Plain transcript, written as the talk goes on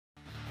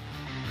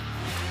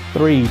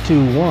3,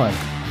 2, 1.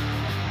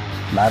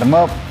 Light 'em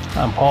up.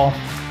 I'm Paul.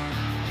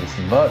 This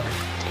is Buck.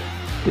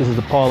 This is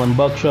the Paul and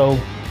Buck Show.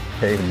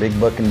 Hey, the big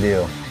bucking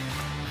deal.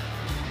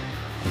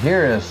 To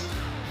hear us,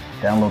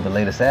 download the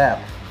latest app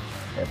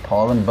at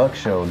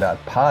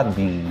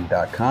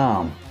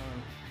paulandbuckshow.podbean.com.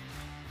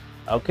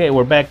 Okay,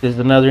 we're back. This is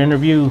another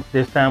interview.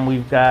 This time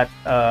we've got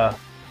Thomas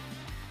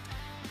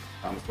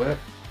Webb.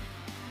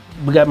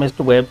 we got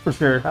Mr. Webb for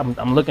sure.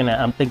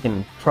 I'm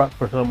thinking truck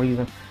for some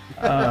reason.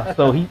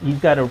 So he's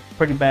got a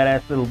pretty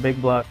badass little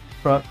big block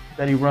truck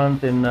that he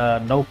runs in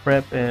no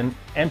prep and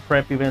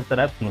prep events that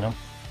I've seen him.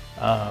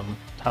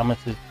 Thomas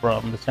is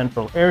from the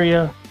central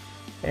area.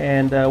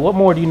 And what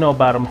more do you know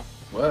about him?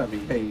 Well, I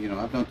mean, hey,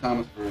 I've known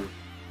Thomas since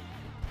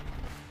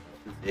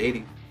the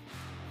 80s.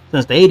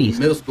 Since the 80s?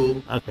 Middle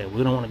school. Okay,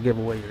 we don't want to give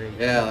away your age.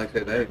 Yeah, like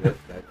I said,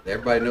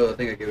 everybody knows. I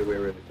think I give it away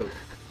already. So,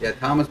 yeah,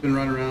 Thomas been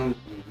running around.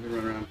 He's been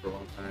running around for a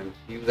long time.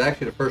 He was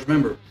actually the first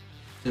member of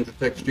Central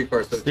Texas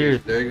Streetcar Association.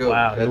 Seriously? There you go.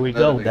 Wow, here we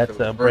go. That's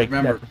a break.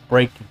 That's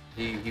breaking.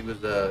 He was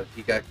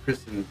he got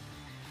christened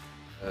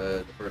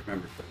the first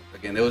member. So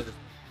again, it was just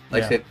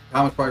like I said.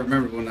 Thomas probably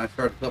remembered when I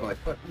started the club. I'm like,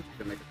 fuck, I'm just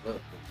gonna make a club.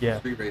 Yeah.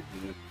 Street racing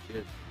and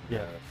shit.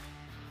 Yeah.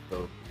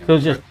 So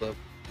it's just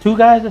two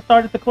guys that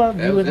started the club.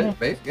 That was it.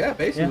 Basically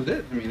was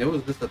it. I mean, it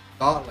was just a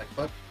thought, like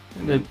fuck.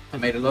 And then I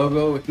made a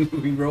logo and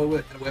we rolled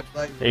it, had a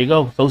website. There you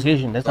go,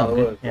 association. That's all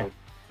good. Yeah.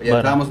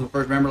 But Thomas was the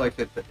first member. Like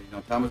I said,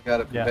 Thomas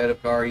got a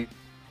competitive car.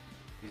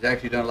 He's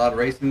actually done a lot of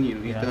racing.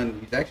 He's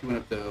actually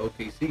went up to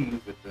OKC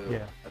with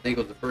the. I think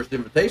it was the first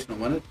invitational,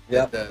 wasn't it?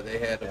 Yeah. That they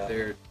had up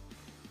there.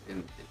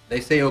 And they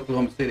say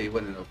Oklahoma City. It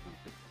wasn't in Oklahoma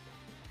City.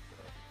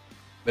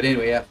 But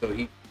anyway, yeah. So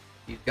he's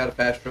got a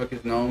fast truck.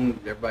 It's known.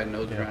 Everybody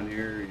knows around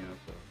here.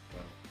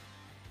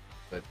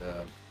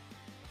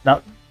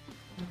 Now,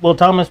 well,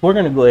 Thomas, we're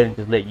gonna go ahead and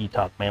just let you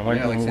talk, man. We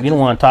don't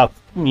want to talk,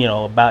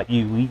 about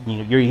you.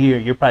 You're here.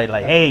 You're probably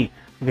like, hey,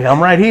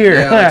 I'm right here.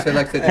 Yeah,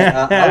 like I said,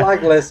 I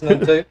like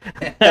listening too.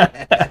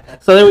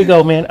 So there we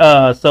go, man.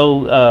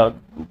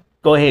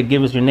 Go ahead,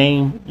 give us your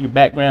name, your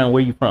background,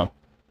 where you from.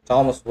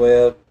 Thomas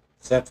Webb,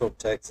 Central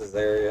Texas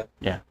area.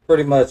 Yeah.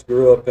 Pretty much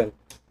grew up in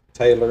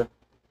Taylor,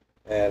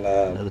 and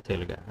Another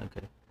Taylor guy.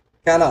 Okay.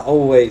 kind of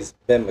always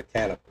been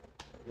mechanical.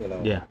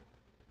 Yeah.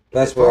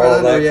 That's where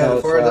all that comes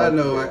as far as I from.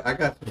 know, I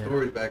got some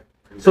stories back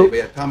from the So- day, but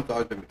yeah, Thomas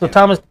always been So mechanical.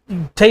 Thomas,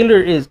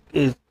 Taylor is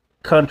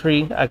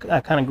country. I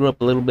kind of grew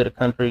up a little bit of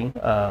country.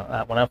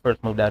 When I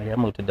first moved out here, I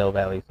moved to Del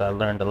Valley, so I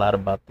learned a lot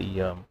about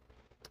the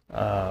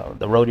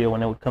rodeo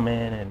when it would come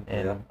in,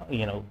 and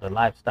the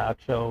livestock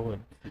show,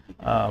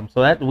 and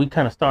so that we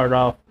kind of started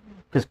off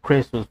because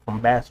Chris was from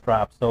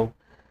Bastrop, so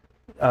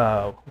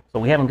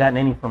we haven't gotten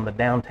any from the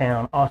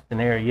downtown Austin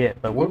area yet,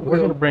 but we're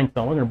gonna bring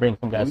some. We're gonna bring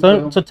some guys.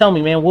 So tell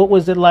me, man, what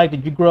was it like?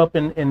 Did you grow up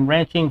in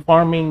ranching,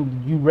 farming?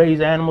 Did you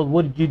raise animals?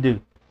 What did you do?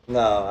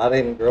 No, I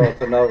didn't grow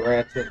up in no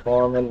ranching,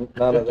 farming,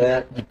 none of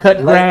that. You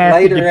cut grass?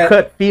 Did you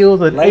cut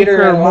fields an acre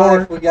Later or in more?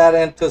 life, we got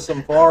into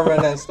some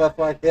farming and stuff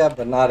like that,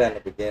 but not in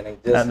the beginning.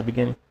 Not in the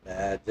beginning.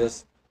 Nah,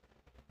 just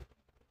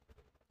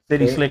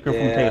City slicker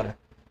from yeah, Taylor.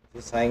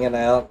 just hanging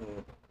out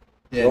and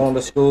going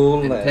to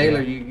school. In And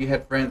Taylor, you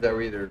had friends that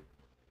were either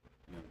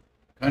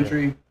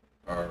country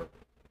or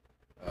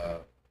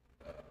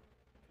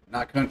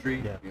not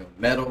country,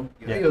 metal.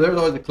 There was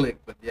always a clique,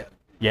 but yeah.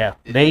 Yeah,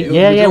 It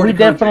we was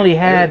definitely country.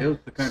 had It was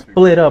the country.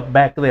 split up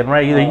back then,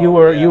 right? Either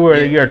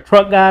you're a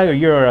truck guy or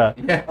you're a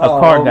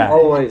car guy.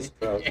 Always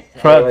truck.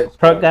 Truck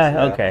trucks, guy.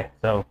 yeah. Okay,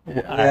 so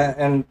Yeah,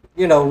 and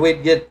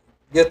we'd get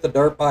the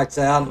dirt bikes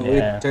out and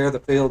we'd tear the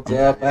fields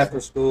up after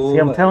school. See,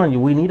 I'm telling you,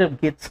 we need to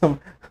get some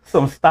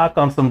stock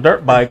on some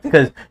dirt bikes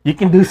because you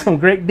can do some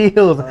great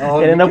deals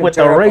and end up with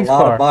a race a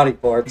lot car. of body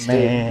parts,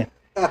 Man.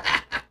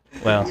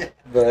 Well,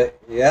 but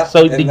yeah.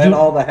 So and then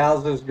all the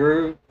houses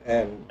grew,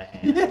 and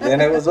then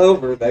it was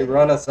over. They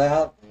run us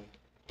out.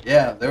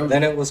 Yeah,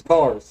 Then it was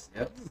cars.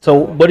 Yep. so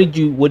what did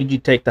you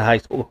take to high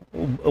school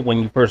when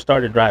you first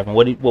started driving?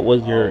 What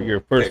was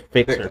your first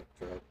fixer? Pickup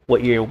truck.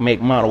 What year,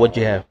 make, model? What'd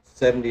you have?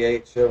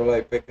 78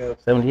 Chevrolet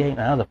pickup. 78.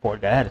 I was a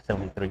Ford guy. I had a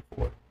 73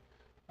 Ford.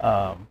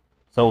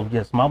 So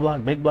just small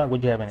block, big block.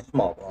 What'd you have in it?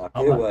 Small block.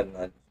 Small It block. wasn't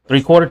a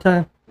 3/4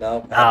 ton?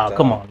 no. Oh,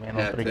 come on, man.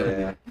 Yeah, No 3/4.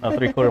 yeah. No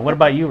 3/4. What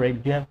about you, Ray?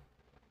 Did you have?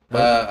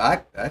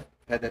 I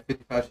had that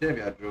 55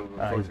 Chevy I drove.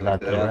 He's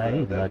lucky, right?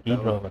 He's lucky. He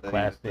drove a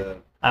classic.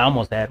 I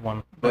almost had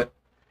one. But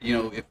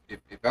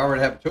if I were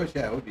to have a choice,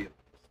 yeah, it would be.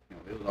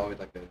 It was always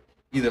like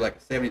either like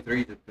a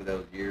 73 just because that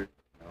was the year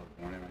I was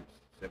born in.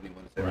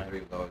 71 to 73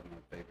 was always my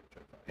favorite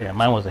truck. Yeah,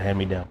 mine was a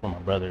hand-me-down from my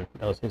brother.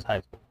 That was his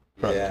high school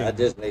truck Yeah, too. I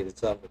just needed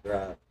something to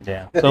drive.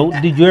 Yeah. So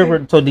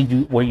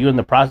were you in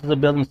the process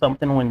of building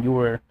something when you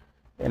were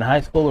in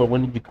high school, or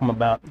when did you come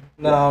about?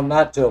 No,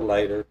 not till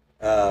later.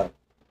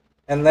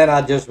 And then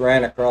I just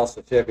ran across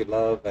a Chevy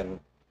Love, and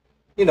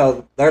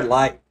they're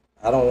light.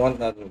 I don't want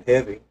nothing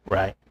heavy.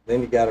 Right.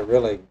 Then you got to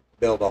really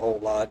build a whole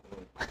lot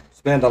and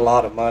spend a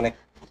lot of money.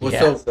 Well,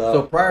 Yeah.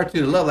 so prior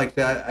to the Love, like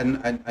I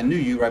said, I knew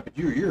you, right? But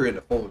you were into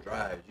full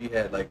drives. You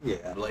had like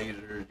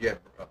Blazers. You had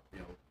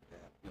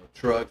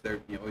trucks. There,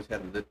 you always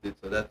had them lifted.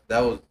 So that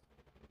was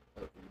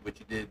what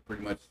you did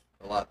pretty much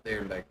a lot there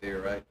and back there,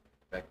 right?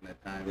 Back in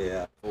that time.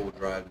 Yeah. Full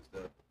drive and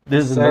stuff.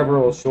 This is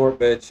Several short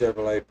bed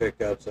Chevrolet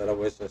pickups that I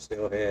wish I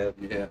still had.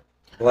 Yeah.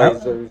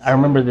 Blazers. I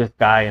remember this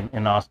guy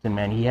in Austin,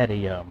 man. He had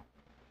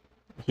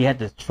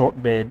this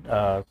short bed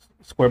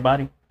square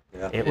body.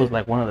 Yeah. It was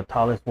like one of the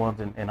tallest ones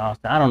in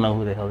Austin. I don't know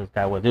who the hell this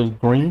guy was. It was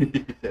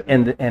green,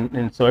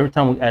 and so every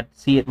time I'd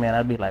see it, man,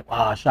 I'd be like,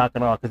 wow, shock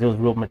and awe, because it was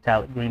real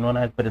metallic green on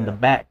it. But in the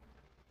back,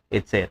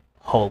 it said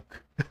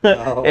Hulk.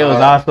 Oh, it was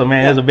awesome,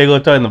 man. There was a big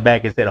old toy in the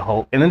back. It said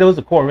Hulk, and then there was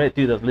a Corvette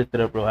too that was lifted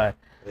up real high.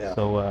 Yeah.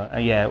 So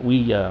yeah,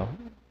 we.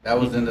 That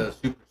was in the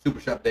super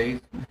shop days.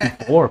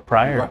 Or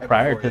prior Right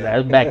to before, that,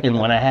 it was back in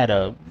when I had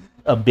a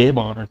bib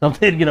on or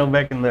something,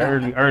 back in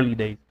the early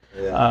days.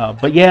 Yeah.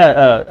 But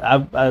yeah,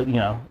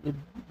 I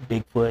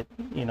Bigfoot,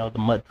 the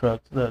mud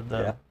trucks,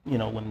 the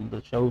when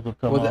the shows would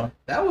come on.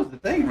 That was the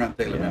thing around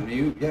Taylor. Yeah. I mean,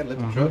 you had to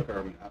lift the truck, or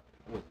I mean, I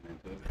wasn't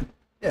into it.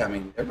 Yeah, I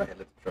mean, everybody had to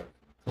lift the truck.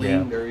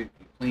 Clean, very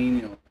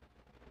clean,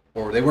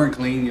 or they weren't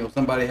clean.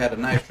 Somebody had a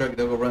nice truck,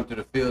 they'll go run through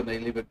the field and they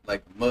leave it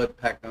like mud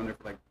packed on there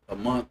for like a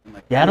month. And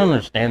like, Yeah, I don't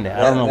understand that.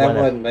 I don't know why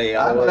that wasn't me.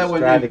 I I know that was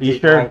wasn't trying you. to You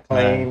keep sure? mine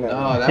clean. No,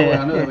 and- that was,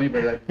 I know that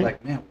anybody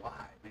like, man, why?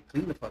 Man,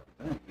 clean the fucking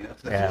thing.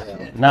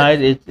 Yeah. No,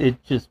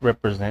 it just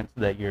represents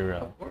that you're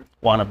Of course.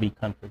 wannabe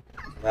country.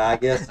 I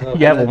guess so.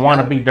 You have a that's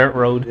gotta wannabe be. dirt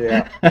road.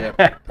 Yeah. Yeah,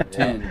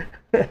 pretend.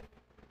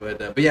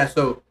 But yeah,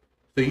 so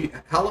you,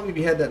 how long have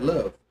you had that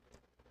love?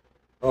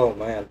 Oh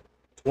man,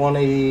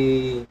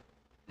 25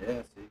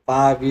 Yeah,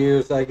 see.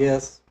 years, I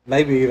guess.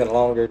 Maybe even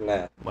longer than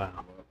that. Wow.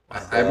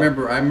 I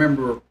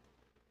remember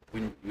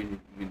when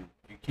you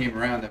came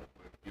around that,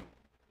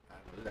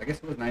 I guess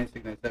it was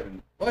 96,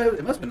 97. Well,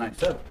 it must have been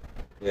 97.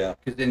 Yeah.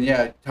 Because then,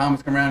 yeah,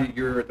 Thomas come around,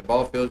 you're at the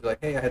ball field, you're like,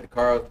 hey, I had the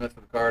car, I was messing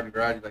with the car in the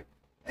garage. You're like,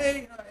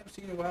 hey, I haven't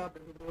seen you in a while.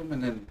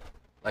 And then,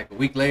 like a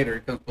week later,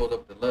 it comes pulled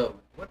up the love.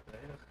 What the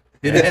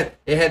hell?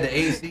 It had the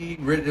AC, it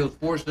was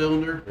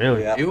 4-cylinder.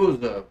 Really? Yeah. It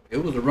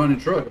was a running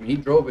truck. I mean, he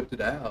drove it to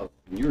the house,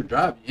 and you were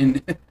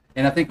driving.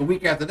 And I think a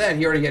week after that,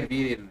 he already had a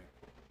V8 in there.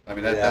 I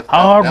mean,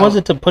 How hard was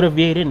it to put a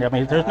V8 in there? I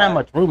mean, there's not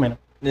much room in it.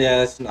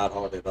 Yeah, it's not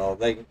hard at all.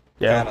 They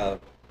Yeah. kind of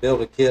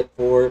build a kit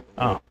for it.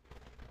 Oh.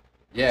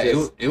 Yeah, it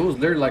was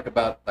literally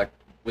like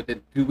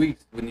within 2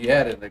 weeks when you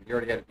had it, like you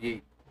already had a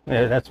V8.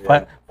 Yeah, that's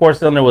fine.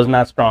 4-cylinder was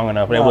not strong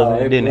enough. It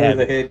wasn't. It didn't blew have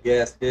the it. head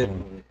gasket.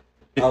 And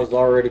I was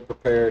already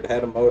prepared,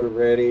 had a motor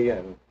ready,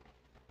 and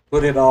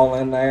put it all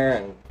in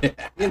there.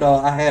 And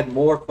I had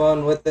more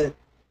fun with it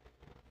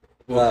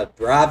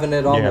driving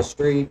it on Yeah. the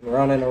street and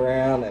running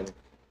around and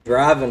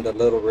driving to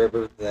Little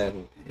River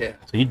than Yeah.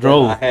 So you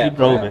drove. I had- You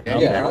drove it.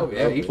 Yeah, Okay.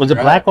 yeah, he Was it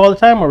drive. black all the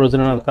time, or was it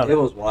another color? it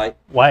was white.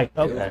 White. It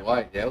Okay. was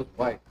white. Yeah, it was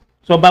white.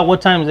 So about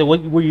what time is it?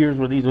 What years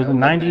were these? Was it That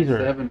like 90s or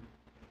 97.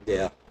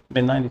 Yeah.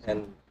 mid 90s?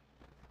 And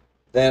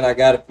then I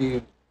got a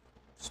few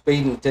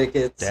speeding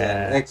tickets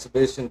Yeah. and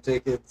exhibition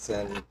tickets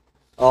and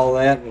all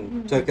that,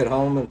 and took it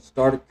home and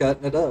started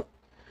cutting it up.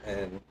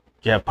 And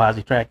Did you have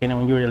posi track in it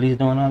when you were at least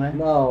doing all that?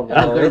 no, The it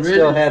still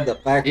original- had the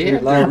factory Yeah,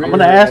 the logo. I'm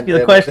gonna ask you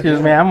the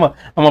questions, man. I'm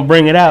gonna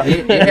bring it out.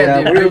 It had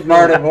Yeah, the we original-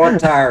 burning one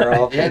tire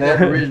off. It had and that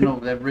then- original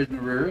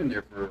rear in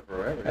there for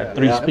forever. Yeah.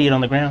 3-speed on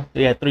the ground.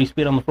 Yeah,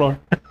 3-speed on the floor.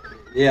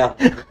 Yeah,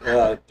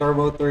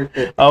 turbo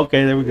 350.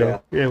 Okay, there we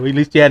go. Yeah, well, at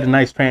least you had a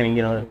nice training,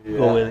 to go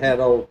Yeah, with it. had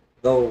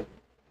those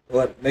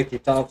Mickey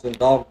Thompson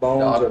dog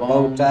bones Dog or bow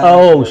bones. ties.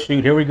 Oh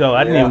shoot, here we go.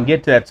 I didn't Yeah. even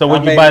get to that. So I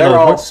where'd you mean, buy they're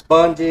all those?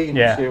 spongy and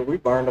Yeah. shit. We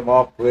burned them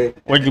off quick.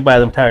 Where'd you buy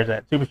them tires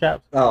at? Super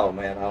shops? Oh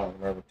man, I don't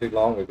remember. Too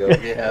long ago.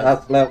 Yeah.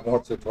 I slept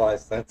once or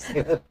twice since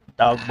then.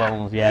 Dog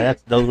bones. Yeah,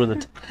 those were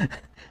the.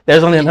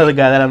 There's only another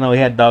guy that I know. He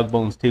had dog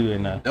bones too,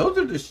 and Those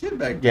are the shit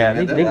back then. Yeah,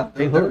 man.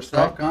 they they were hooked,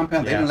 soft right?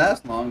 compound. They Yeah. didn't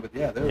last long, but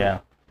yeah, they were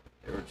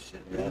the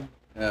shit. Man.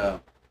 Yeah.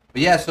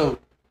 But yeah, so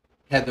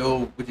had the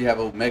old. Would you have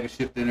old mega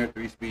shift in there,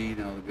 3-speed?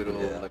 The good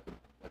old Yeah. like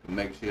a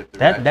mega shift.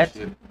 that's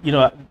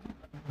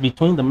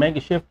between the mega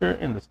shifter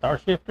and the star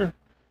shifter.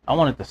 I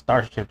wanted the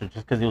star shifter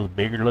just because it was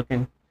bigger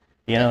looking,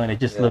 and it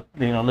just looked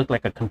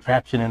like a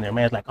contraption in there.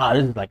 Man, it's like, oh,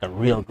 this is like a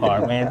real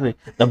car, man. It's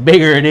like, the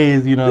bigger it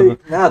is,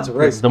 Now it's a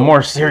race the car.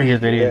 more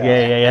serious it is.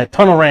 Yeah.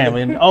 Tunnel ram,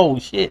 and oh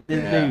shit,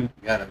 this Yeah, dude.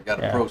 got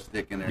a Yeah. pro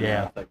stick in there. Yeah.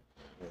 Now. It's like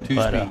 2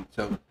 But,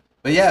 speed.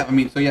 But yeah, I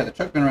mean, the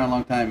truck's been around a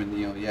long time, and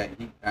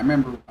I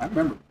remember for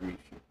me,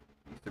 he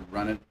used to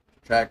run it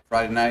track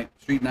Friday night,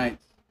 street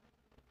nights.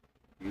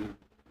 You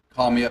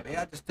call me up, hey,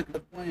 I just took it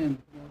up playing.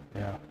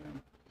 Yeah.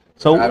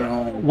 So Driving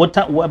home. what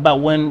time? What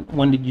about when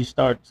did you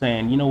start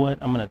saying, you know what,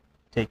 I'm gonna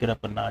take it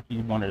up a notch?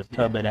 You wanted to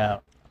tub it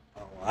out.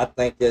 Oh, I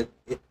think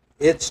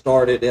it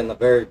started in the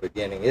very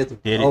beginning. It's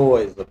Did it?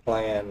 always the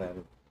plan,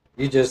 and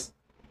you just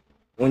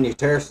when you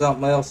tear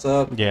something else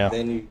up, Yeah.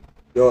 then you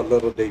go a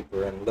little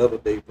deeper and a little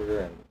deeper,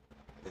 and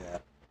yeah.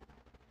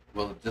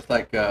 Well, just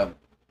like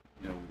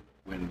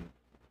when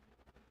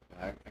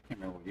I can't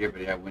remember what year,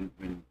 but yeah, when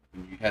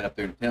you had up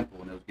there in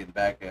Temple and it was getting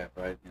back at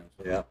right,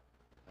 so Yeah.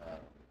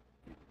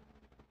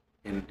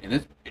 And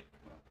it's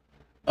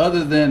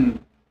other than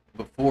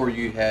before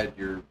you had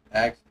your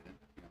accident,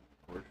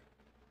 of course,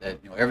 that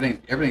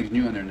everything's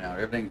new in there now.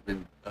 Everything's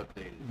been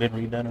updated. Been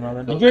redone and all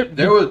that. So Did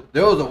you-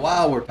 there was a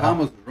while where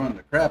Thomas was running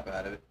the crap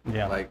out of it.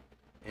 Yeah. Like,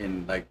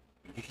 and like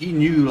he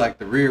knew like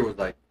the rear was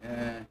like,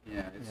 It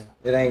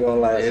ain't gonna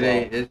last it long.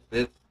 ain't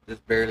it's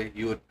just barely.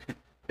 You would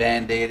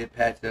band-aid it,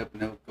 patch up,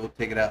 and go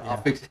take it out. I'll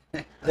fix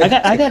it.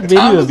 I got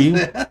video of you.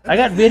 I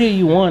got video of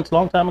you once, a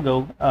long time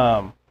ago.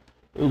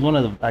 It was one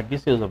of the, I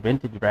guess it was a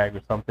vintage drag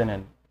or something,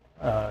 and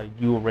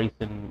you were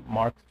racing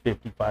Mark's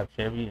 '55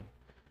 Chevy,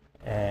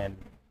 and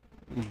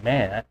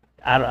man,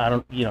 I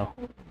don't,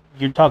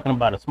 you're talking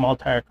about a small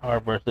tire car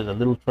versus a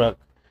little truck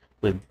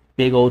with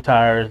big old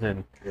tires,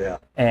 and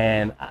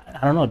I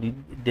don't know,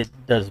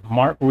 does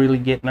Mark really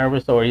get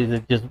nervous, or is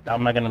it just,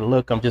 I'm not gonna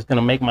look, I'm just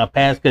gonna make my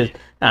pass? Because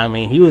I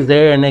mean, he was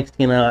there, and next,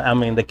 I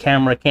mean, the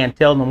camera can't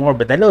tell no more,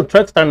 but that little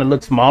truck's starting to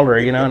look smaller,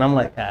 and I'm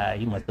like,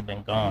 he must have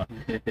been gone.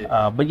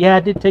 But yeah, I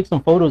did take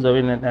some photos of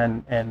it,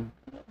 and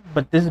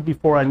but this is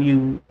before I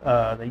knew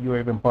that you were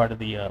even part of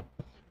the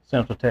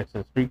Central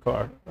Texas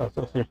Streetcar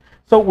Association.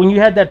 So when you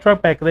had that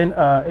truck back then,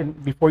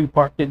 and before you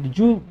parked it, did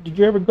you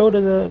ever go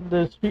to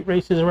the street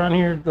races around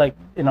here, like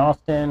in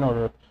Austin,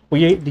 or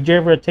did you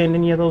ever attend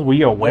any of those? Were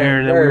you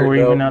aware that we were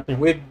even out there?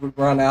 We'd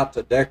run out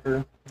to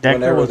Decker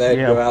whenever they'd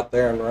go out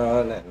there and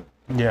run and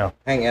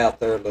hang out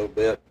there a little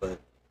bit.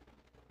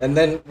 And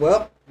then,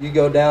 well, you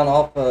go down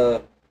off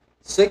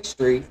 6th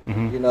Street,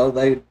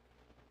 they'd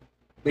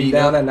be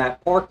down in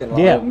that parking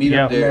lot, meet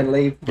up there, and then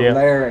leave from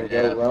there and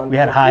go run. We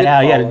had to hide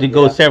out. You had to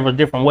go several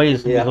different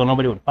ways so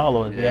nobody would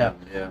follow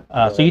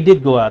us. So you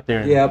did go out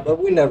there. Yeah, but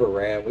we never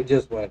ran. We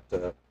just went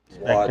to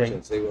watch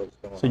and see what was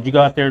going on. So did you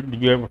go out there?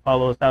 Did you ever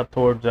follow us out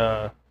towards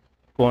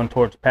going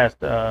towards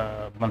past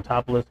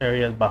Montopolis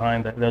area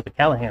behind there's the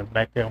Callahan's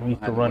back there, and we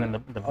used to run in the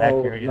back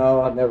area.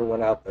 No, I never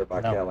went out there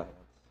by Callahan's.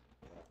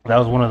 That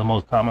was one of the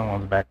most common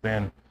ones back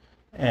then,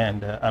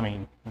 and I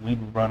mean, we'd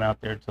run out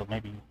there till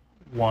maybe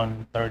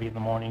 1:30 in the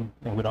morning,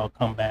 and we'd all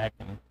come back,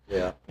 and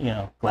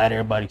glad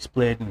everybody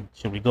split, and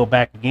should we go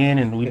back again,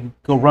 and we'd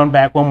go run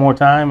back one more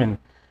time, and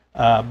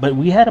but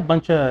we had a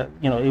bunch of,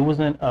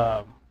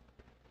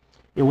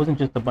 it wasn't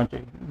just a bunch of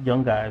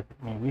young guys.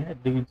 I mean, we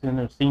had dudes and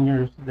their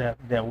seniors that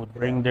would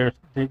bring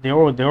they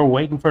were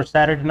waiting for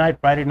Saturday night,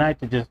 Friday night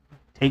to just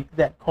take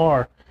that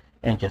car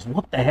and just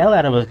whoop the hell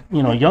out of us,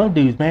 young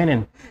dudes, man.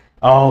 And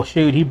oh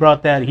shoot, he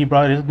brought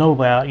his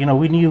Nova out.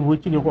 We knew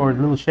or a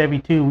little Chevy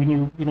too. We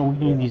knew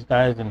these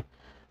guys, and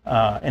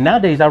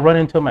nowadays I run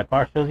into them at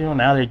car shows.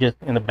 Now they're just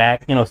in the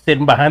back,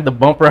 sitting behind the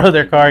bumper of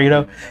their car,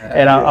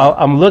 and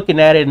I'm looking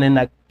at it, and then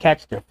I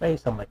catch their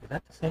face. I'm like, is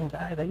that the same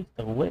guy that used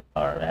to whip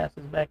our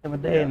asses back in the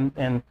day?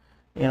 And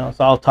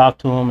so I'll talk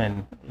to them,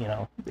 and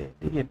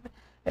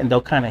and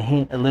they'll kind of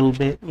hint a little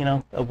bit,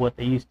 of what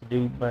they used to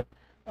do, but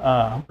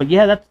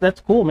yeah, that's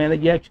cool, man,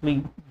 that you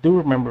actually do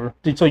remember.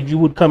 So you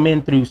would come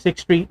in through 6th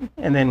Street,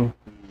 and then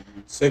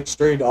 6th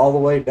Street all the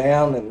way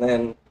down, and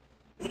then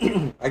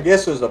I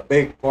guess there's a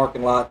big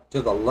parking lot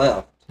to the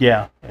left.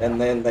 Yeah. And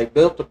then they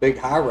built a big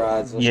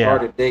high-rise and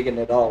started digging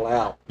it all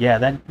out. Yeah,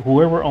 that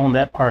whoever owned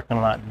that parking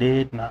lot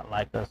did not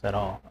like us at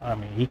all. I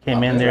mean, he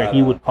came in there,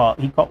 he called,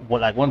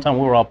 like one time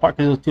we were all parked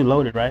because it was too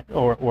loaded, right?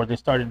 Or they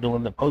started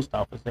doing the post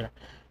office there.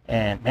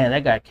 And man,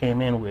 that guy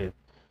came in with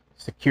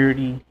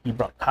security, he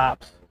brought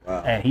cops.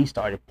 Wow. And he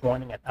started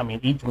pointing at, I mean,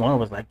 each one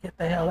was like, get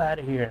the hell out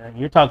of here. And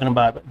you're talking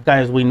about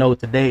guys we know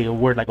today,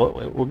 we're like, oh,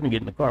 we're going to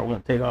get in the car, we're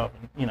going to take off.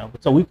 And,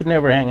 so we could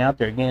never hang out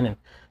there again. And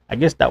I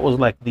guess that was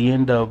like the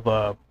end of,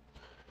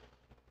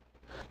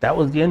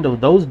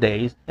 those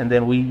days. And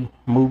then we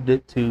moved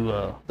it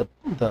to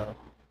the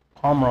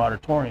Palmer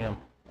Auditorium.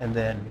 And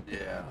then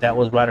that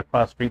was right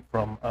across the street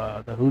from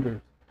the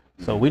Hooters.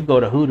 So we'd go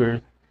to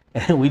Hooters.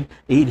 And we'd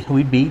be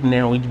eating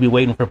there, and we'd be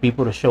waiting for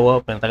people to show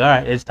up, and it's like, all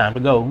right, it's time to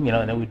go, and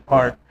then we'd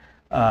park,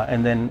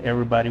 and then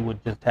everybody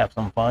would just have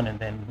some fun, and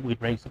then we'd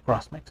race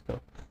across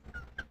Mexico.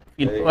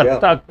 You know what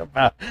I'm talking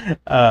about.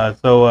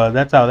 So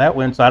that's how that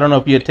went. So I don't know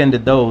if you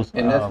attended those.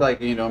 And that's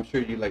like, I'm sure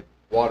you like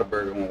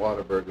Whataburger when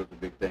Whataburger was a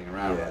big thing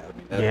around. Right? I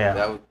mean,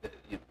 that was,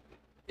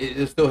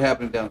 it's still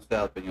happening down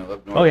south, but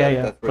up north. Oh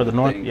yeah, that's for the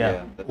north, thing,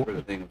 that's where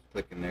the thing was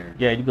clicking there.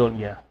 Yeah, you go.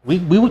 Yeah, we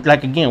would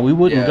like again. We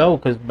wouldn't go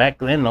because back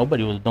then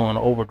nobody was doing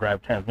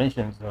overdrive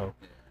transmissions. So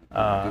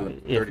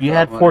if you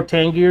had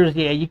 410 gears,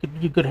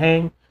 you could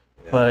hang.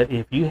 Yeah. But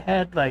if you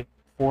had like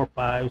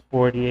 4.5s,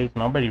 488s,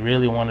 nobody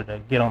really wanted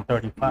to get on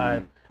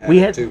 35. We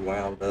had too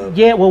wound up.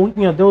 Yeah, well,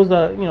 those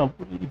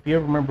if you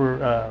ever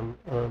remember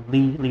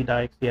Lee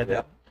Dykes,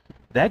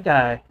 that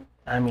guy.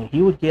 I mean,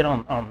 he would get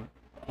on.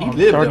 He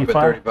lived up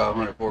at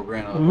 3,500,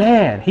 $4,000.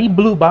 Man, he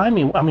blew by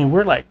me. I mean,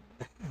 we're like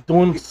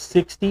doing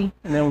 60,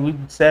 and then we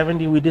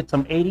 70. We did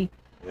some 80,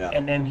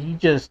 and then he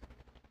just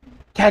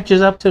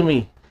catches up to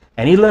me,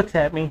 and he looks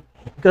at me,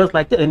 goes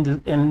like that,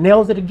 and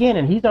nails it again.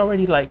 And he's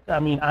already like, I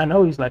mean, I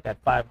know he's like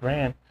at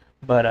 $5,000,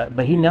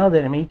 but he nailed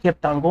it. I mean, he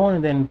kept on going,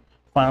 and then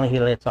finally he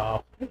lets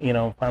off.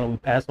 Finally we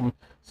pass him.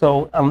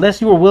 So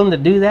unless you were willing to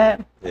do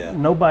that,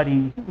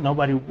 nobody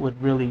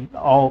would really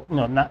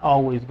not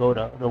always go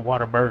to the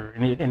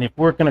Whataburger. And if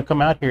we're gonna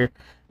come out here,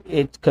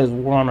 it's because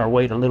we're on our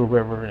way to Little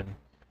River, and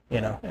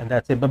and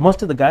that's it. But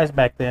most of the guys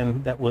back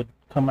then that would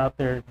come out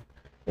there,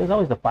 it was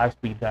always the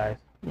 5-speed guys,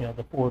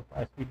 the 4 or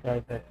 5-speed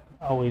guys that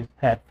always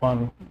had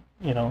fun,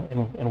 you know,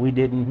 and we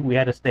didn't. We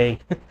had to stay,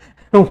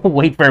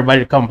 wait for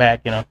everybody to come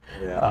back, you know.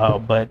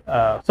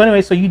 Yeah. So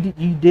anyway, so you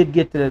did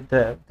get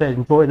to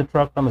enjoy the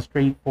truck on the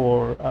street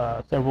for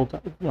several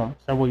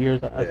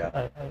years.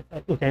 Yeah.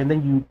 Okay, and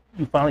then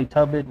you finally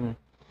tub it and.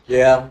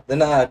 Yeah.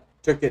 Then I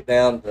took it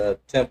down to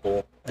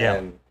Temple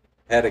and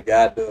had a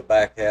guy do a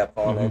back half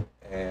on it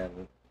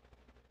and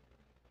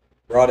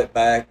brought it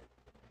back,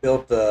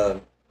 built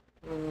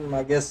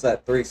I guess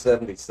that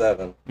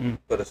 377,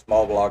 put a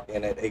small block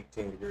in it,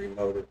 18-degree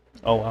motor.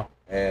 Oh, wow.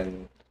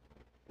 And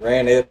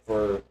ran it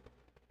for a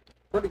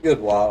pretty good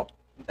while.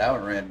 That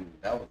was running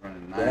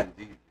 9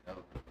 deep.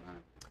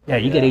 Yeah,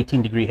 you get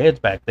 18-degree heads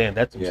back then.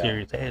 That's some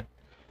serious head.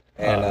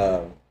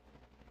 And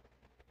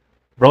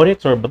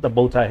Brodix or the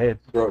bow tie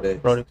heads?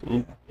 Brodix.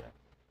 Yeah.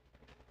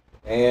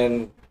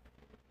 And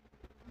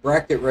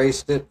bracket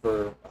raced it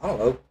for, I don't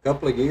know, a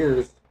couple of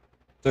years.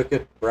 Took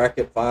it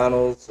bracket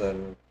finals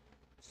and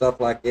stuff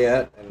like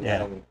that.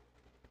 And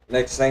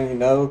next thing you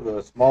know,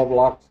 the small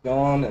block's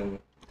gone and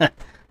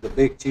the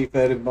big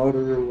chief-headed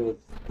motor was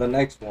the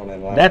next one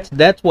in line.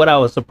 That's what I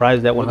was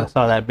surprised at when I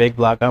saw that big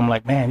block. I'm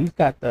like, man, he's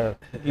got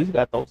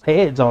those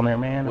heads on there,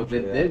 man. Well,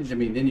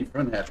 then you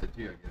front half it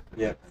too, I guess.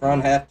 Yeah,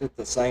 front half at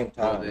the same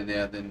time. Well,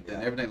 then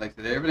everything, like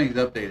I said, everything's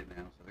updated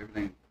now, so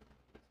everything.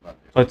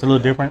 So it's a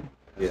little different.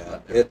 Yeah,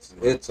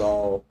 it's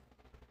all,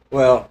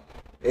 well,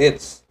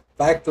 it's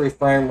factory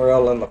frame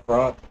rail in the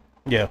front.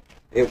 Yeah.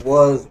 It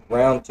was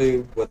round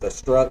tube with a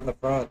strut in the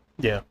front.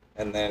 Yeah.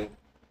 And then,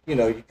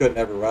 you couldn't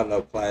ever run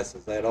no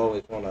classes. They'd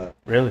always want to.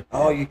 Really?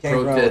 Oh, you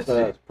can't run with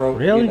a pro.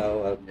 Really?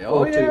 Tube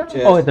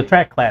chassis. Oh, it's a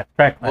track class.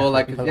 Well,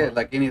 like if there's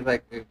like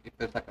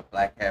a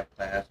black hat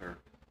class or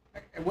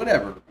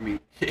whatever. I mean,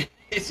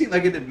 it seemed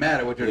like it didn't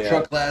matter what your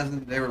truck classes.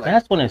 They were like.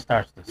 That's when it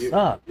starts to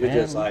suck. You're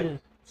just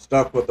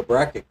stuck with the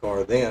bracket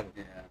car then.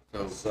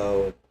 Yeah.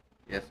 So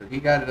he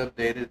got it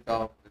updated.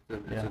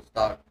 It's a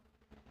stock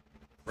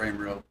frame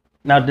rail.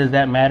 Now, does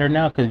that matter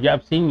now? Because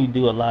I've seen you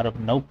do a lot of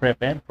no prep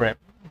and prep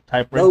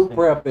type racing. No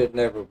prep, it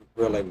never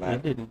really mattered.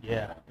 It didn't.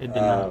 Yeah, it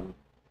did not.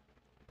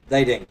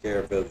 They didn't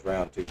care if it was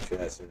round tube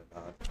chassis or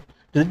not.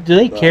 Do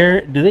they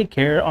care? Do they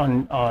care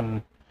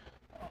on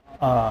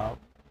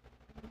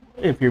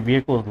if your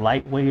vehicle is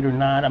lightweight or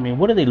not? I mean,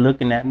 what are they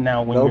looking at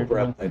now when no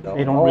prep? They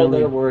don't. All really.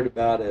 They're worried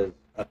about is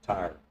a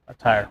tire. A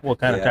tire. What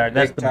kind of tire?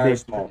 That's the big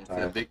small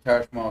tire. Big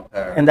tire, small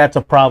tire. And that's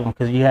a problem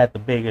because you had the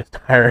biggest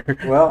tire.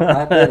 Well,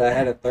 I did. I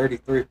had a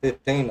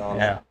 3315 on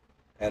it.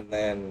 And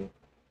then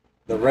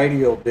the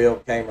radial deal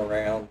came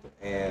around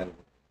and,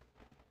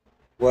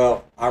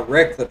 well, I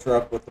wrecked the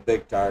truck with the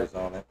big tires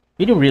on it.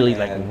 You didn't really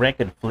wreck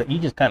it, flip. You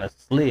just kind of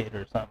slid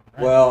or something.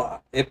 Right?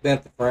 Well, it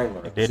bent the frame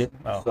rails. Did it?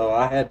 Oh. So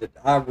I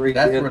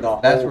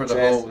redid that's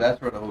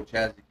where the whole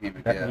chassis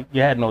came in.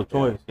 You had no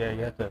choice. Yeah,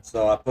 you had to.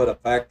 So I put a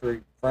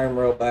factory frame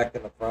rail back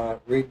in the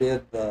front,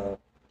 redid the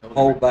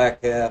whole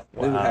back half,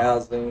 new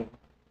housing,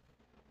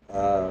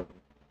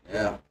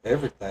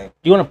 everything.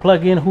 Do you want to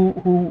plug in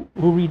who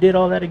redid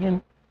all that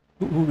again?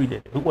 Who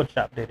redid it? What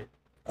shop did it?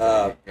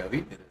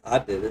 He did it. I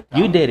did it.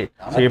 You did it.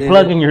 So you're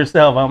plugging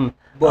yourself. I'm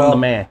the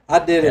man. I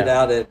did it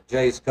out at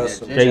Jay's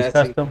Custom. Jay's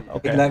Custom?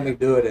 Okay. He let me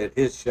do it at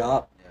his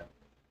shop. Yeah.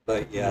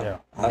 But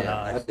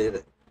I did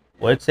it.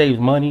 Well, it saves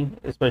money,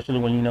 especially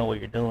when you know what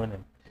you're doing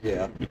and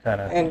you kind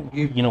of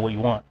you know what you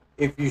want.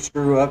 If you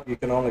screw up, you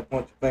can only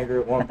point your finger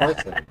at one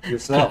person,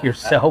 yourself. Kick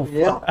yourself.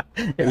 Yeah.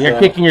 If you're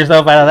kicking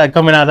yourself out of that,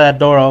 coming out of that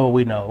door,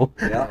 we know.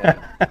 Yeah.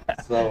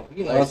 So,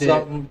 if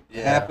something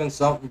happens,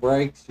 something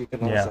breaks, you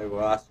can only say,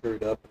 well, I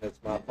screwed up and it's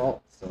my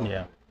fault. So.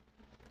 Yeah.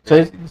 So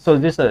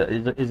is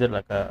it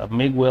like a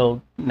MIG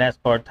weld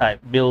NASCAR type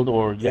build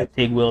or you got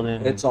TIG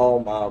welding? It's all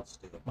mild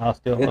steel. Mild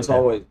steel. It's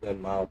always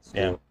been mild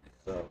steel. Yeah.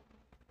 So.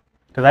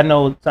 Because I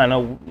know,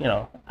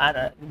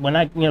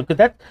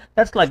 because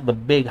that's like the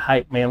big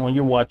hype, man. When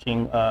you're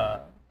watching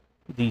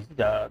these,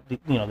 the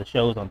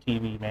shows on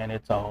TV, man,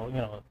 it's all,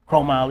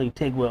 chromoly,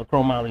 TIG weld,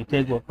 chromoly,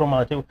 TIG weld,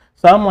 chromoly, TIG weld.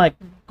 So I'm like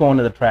going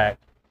to the track,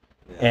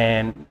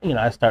 and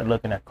I start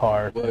looking at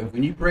cars. Well,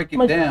 when you break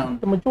it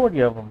down, the majority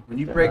of them. When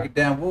you break it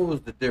down, what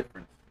was the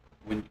difference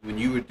when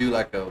you would do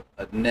like a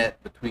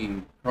net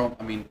between chrome?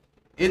 I mean,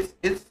 it's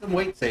some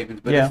weight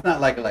savings, but it's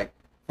not like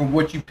from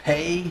what you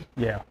pay.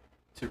 Yeah.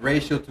 To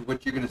ratio to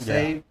what you're going to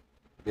save.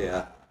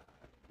 Yeah.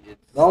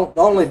 The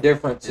only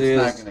difference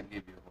is not gonna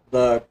give you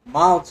the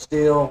mild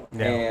steel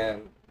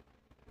and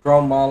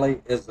chrome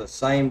moly is the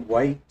same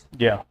weight.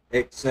 Yeah.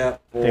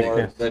 Except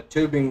for the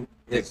tubing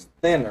is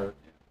thinner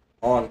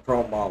on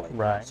chrome moly.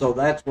 Right. So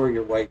that's where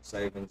your weight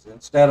savings.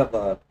 Instead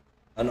of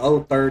an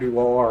 030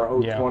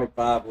 or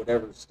 025,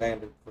 whatever the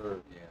standard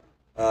for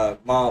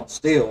mild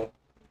steel,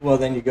 well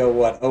then you go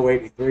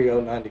 083,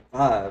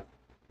 095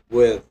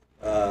 with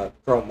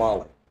chrome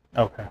moly.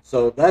 Okay.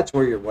 So that's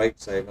where your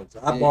weight savings.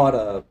 I bought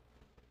a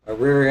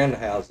rear end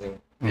housing.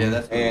 Yeah,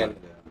 that's and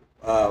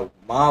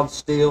mild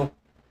steel,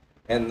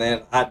 and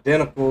then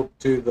identical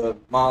to the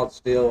mild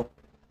steel,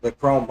 the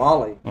chrome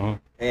moly. Mm-hmm.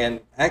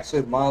 And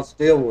actually, the mild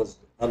steel was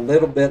a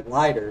little bit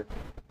lighter.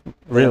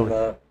 Really.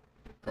 Than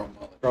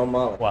the chrome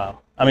moly. Wow.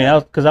 I mean, I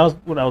was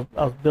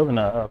building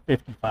a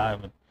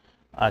 55,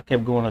 I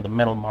kept going to the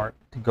Metal Mart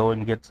to go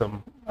and get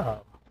some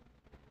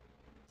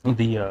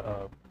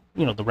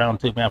the round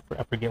tube. I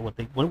forget what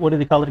do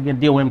they call it again?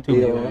 DOM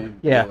tube. DOM,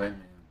 Yeah. DOM.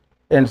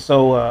 And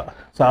so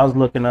I was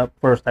looking up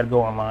first. I'd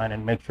go online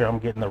and make sure I'm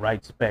getting the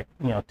right spec,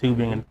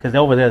 tubing, and because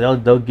over there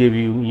they'll give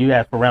you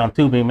ask for round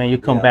tubing, man, you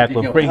come back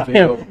with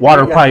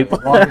water pipe.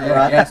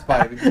 Gas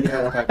pipe.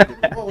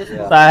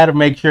 So I had to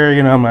make sure,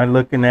 I'm not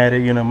looking at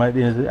it,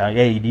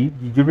 hey,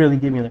 did you really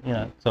give me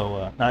the,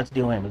 so no, it's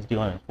DOM, it's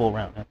full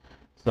round.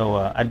 So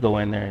I'd go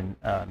in there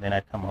and then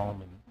I'd come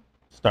home and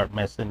start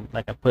messing,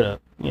 like I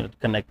put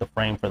connect the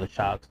frame for the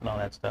shocks and all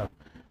that stuff.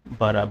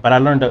 But I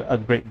learned a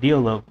great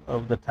deal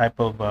of the type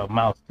of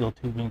mild steel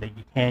tubing that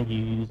you can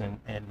use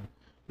and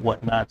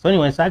whatnot. So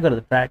anyways, I go to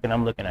the track and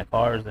I'm looking at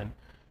cars, and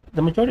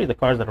the majority of the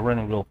cars that are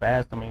running real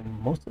fast, I mean,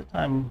 most of the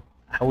time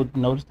I would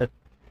notice that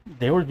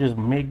they were just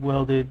MIG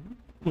welded,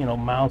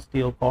 mild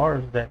steel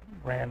cars that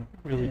ran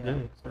really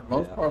good. So for the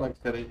most part, like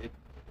I said,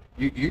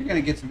 you're going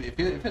to get some, if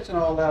it's an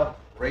all-out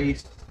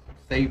race,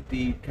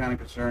 safety kind of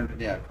concern, then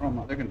yeah,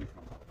 chrome, they're going to do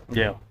chrome.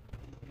 Yeah.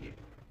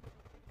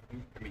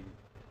 I mean,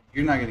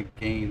 you're not going to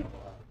gain a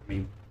lot. I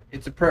mean,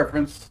 it's a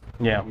preference.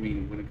 Yeah. I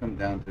mean, when it comes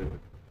down to it,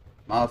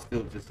 mild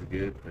steel is just as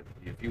good. But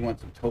if you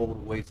want some total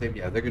weight safety,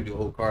 yeah, they're going to do a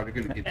whole car. They're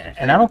going to get.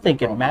 And I don't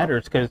think it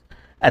matters because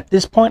at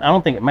this point, I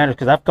don't think it matters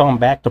because I've gone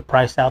back to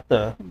price out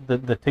the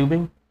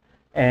tubing,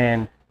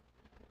 and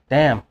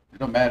damn. It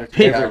don't matter.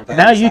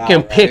 Now you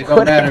can pick. It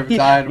don't matter if it's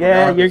item.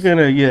 Yeah, you're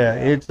gonna. Yeah,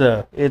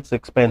 it's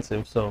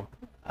expensive. So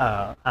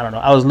I don't know.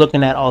 I was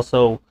looking at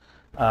also,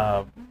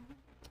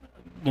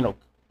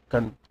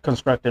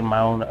 constructing my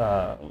own,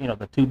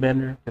 the tube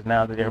bender, because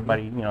now that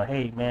everybody,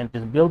 hey man,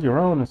 just build your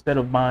own instead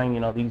of buying,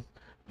 these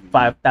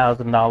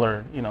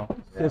 $5,000,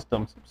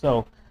 systems.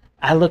 So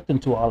I looked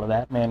into all of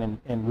that, man,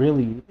 and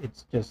really,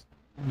 it's just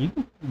you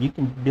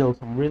can build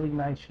some really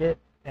nice shit,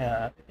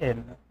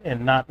 and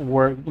not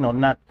work,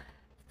 not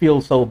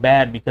feel so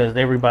bad because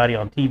everybody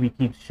on TV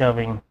keeps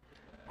shoving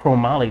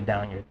chromoly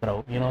down your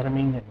throat. You know what I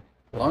mean? And,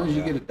 as long as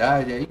you get it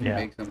dyed, you can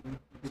make something.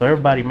 So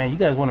everybody, man, you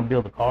guys want to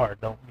build a car?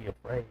 Don't be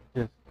afraid.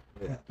 Just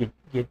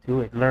get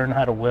to it. Learn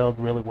how to weld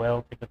really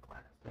well. Take a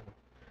class,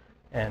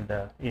 and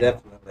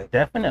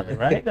definitely,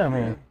 right? I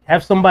mean,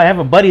 have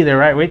a buddy there,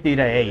 right, with you.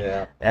 That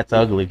hey, that's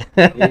ugly.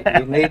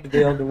 you need to be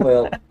able to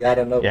weld. Got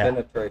to know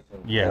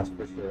penetration. Yeah, that's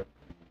for sure.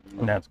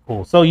 And that's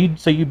cool. So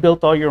you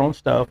built all your own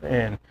stuff,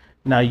 and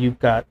now you've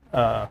got.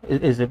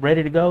 Is it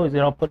ready to go? Is it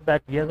all put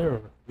back together?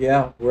 Or?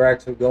 Yeah, we're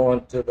actually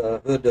going to the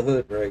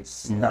hood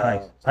race.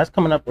 Nice. That's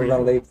coming up. We're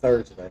gonna leave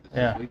Thursday.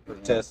 Yeah. For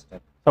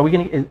testing. Are we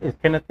is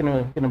Kenneth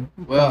gonna?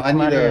 Well, I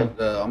need I'm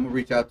gonna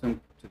reach out to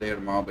him today or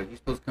tomorrow, but he's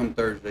supposed to come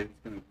Thursday.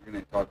 We're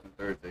gonna talk to him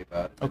Thursday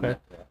about it. Okay.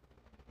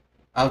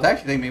 I was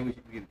actually thinking maybe we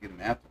should get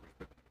him afterwards,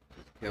 but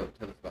just tell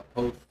us about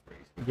post race.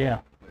 Yeah.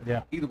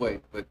 Either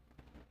way, but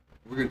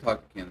we're gonna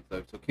talk to Kenneth.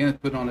 So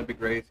Kenneth put on a big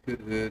race,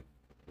 Hood.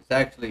 It's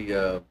actually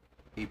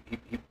he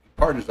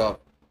partners off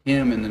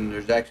him, and then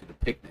there's actually the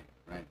picnic,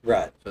 right?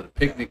 Right. So the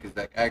picnic is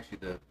like actually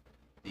the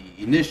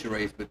initial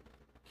race, but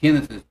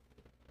Kenneth is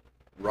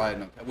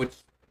riding on which.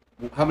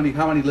 How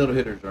many little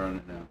hitters are on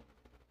it now?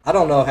 I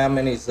don't know how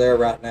many's there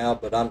right now,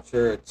 but I'm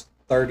sure it's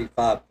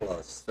 35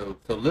 plus. So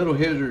little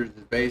hitters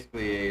is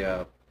basically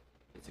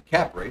it's a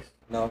cap race.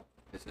 No,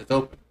 it's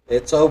open.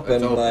 It's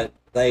open, but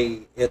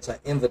it's an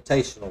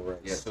invitational race.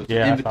 Yeah, so it's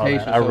an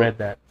invitational. I read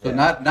that. So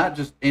not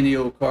just any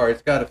old car.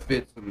 It's got to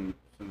fit some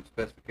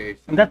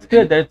specifications. And that's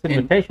good. That's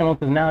invitational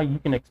because now you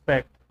can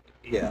expect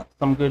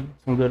some good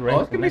races. Oh,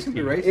 it's gonna be some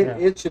good races.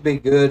 It should be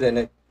good, and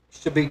it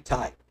should be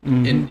tight.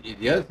 Mm-hmm. And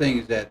the other thing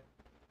is that.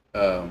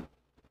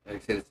 Like I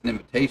said, it's an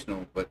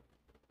invitational, but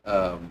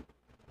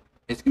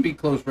it's gonna be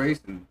close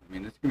racing. I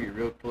mean, it's gonna be a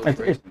real close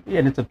racing.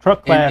 And it's a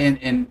truck class.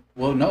 And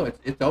well, no,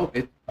 it's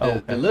open.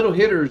 The little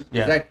hitters,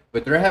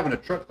 but they're having a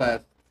truck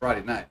class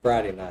Friday night.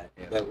 Yeah.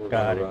 That we're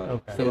gonna run.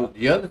 Okay. So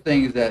the other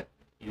thing is that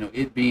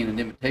it being an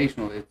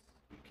invitational, you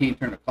can't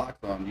turn the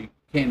clocks on. You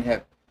can't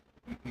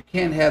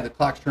have the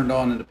clocks turned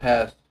on in the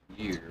past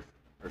year.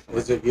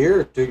 Is it a year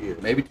or 2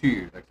 years? Maybe 2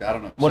 years. Like I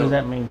don't know. What does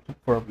that mean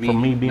for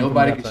me being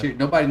nobody can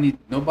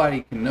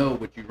nobody can know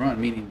what you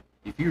run. Meaning,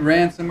 if you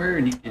ran somewhere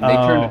and they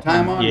turn the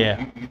time on,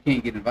 you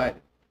can't get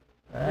invited.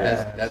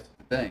 That's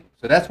the thing.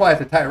 So that's why it's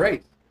a tight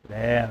race.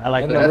 Yeah, I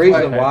like and that. And the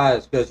reason why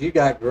is because you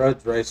got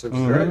grudge racers.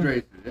 Mm-hmm. Grudge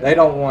racers. Yeah. They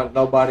don't want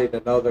nobody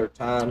to know their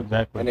time.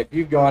 Exactly. And if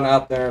you gone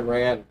out there and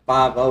ran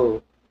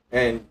 5-0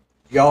 and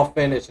y'all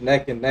finish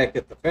neck and neck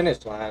at the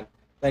finish line,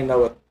 they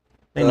know it.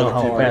 They know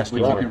how fast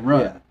you can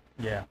run.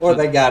 Yeah. Or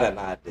they got an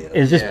idea.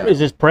 Is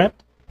this prepped?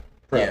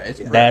 Yeah,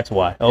 it's prepped. That's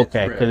why.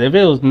 Okay, because if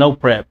it was no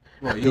prep,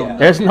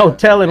 there's no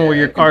telling where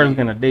your car is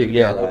gonna do.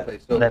 Yeah,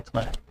 so that's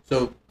nice.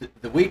 So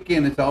the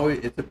weekend it's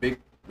a big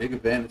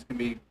event. It's gonna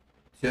be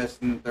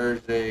testing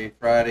Thursday,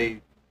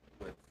 Friday.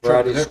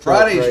 Friday's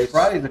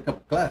a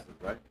couple classes,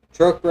 right?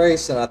 Truck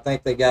race, and I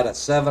think they got a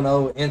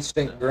 7-0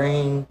 instant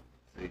green,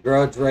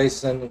 grudge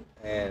racing,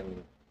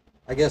 and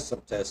I guess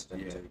some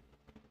testing too.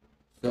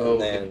 So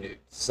and then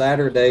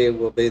Saturday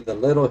will be the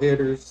little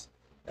hitters,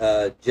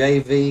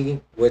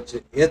 JV, which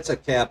it's a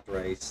capped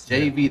race.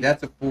 JV,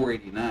 that's a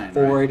 489.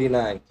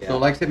 489 cap. So,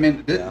 like I said,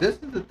 man, this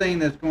is the thing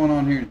that's going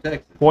on here in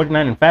Texas.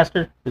 489 and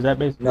faster? Is that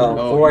basically? No,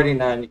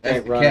 489 you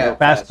can't run no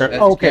faster.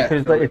 That's Okay,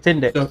 because it's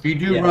indexed. So if you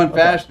do run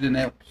faster than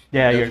that,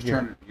 you're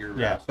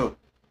so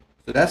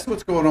that's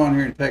what's going on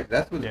here in Texas.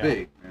 That's what's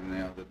big. And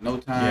the no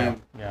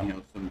time,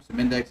 some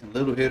index and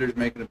little hitters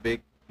making a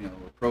big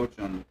approach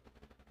on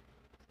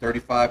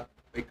 35.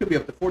 It could be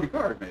up to 40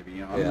 cars,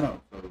 maybe. I don't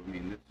know. So I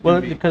mean,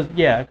 because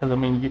I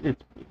mean,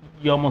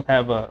 you almost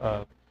have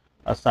a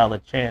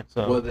solid chance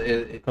of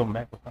coming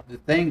back with something.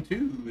 The thing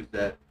too is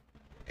that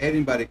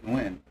anybody can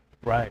win.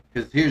 Right.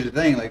 Because here's the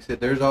thing, like I said,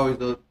 there's always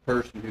the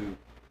person who,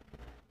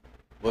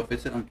 well, if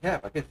it's an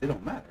uncapped, I guess it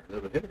don't matter.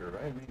 Little hitter,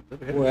 right? I mean,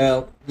 little hitter.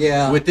 Well,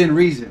 yeah. Within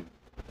reason.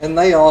 And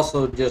they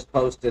also just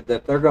posted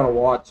that they're going to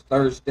watch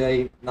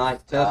Thursday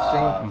night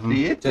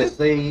testing to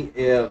see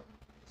if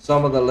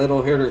some of the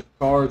little hitters'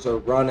 cars are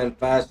running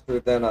faster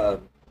than a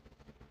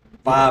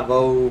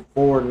 5.0,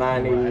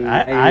 4.98.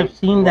 I've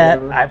seen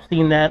that. I've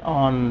seen that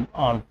on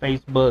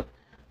Facebook.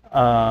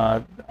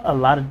 A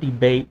lot of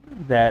debate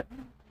that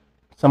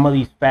some of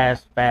these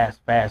fast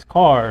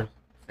cars.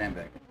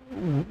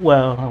 Sandbagging.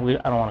 Well,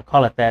 I don't want to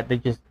call it that. They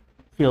just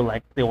feel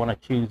like they want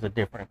to choose a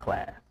different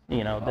class.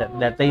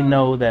 That they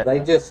know that. They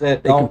just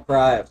said, "Don't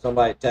cry if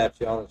somebody taps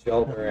you on the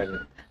shoulder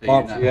and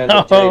bumps you into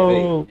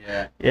JV."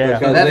 Yeah.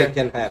 Because that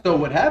can happen. So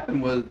what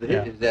happened was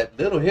is that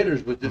little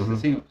hitters was just a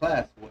single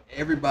class. Well,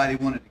 everybody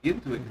wanted to get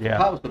into it because the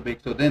power was so big.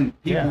 So then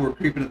people were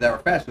creeping it that were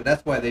fast. So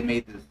that's why they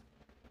made this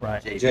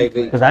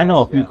JV. Because I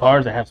know a few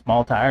cars that have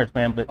small tires,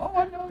 man. But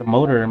the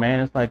motor,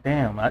 man, it's like,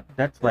 damn,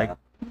 that's like.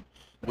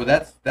 Well,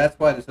 that's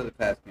why this other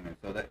class came in.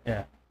 So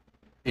that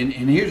And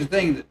here's the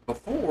thing: that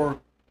before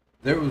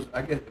there was,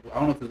 I guess, I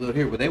don't know if there's a little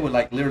here, but they would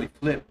like literally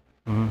flip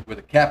where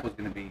the cap was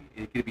going to be.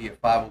 It could be a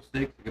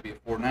 506, it could be a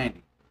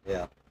 490.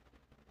 Yeah.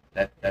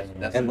 That's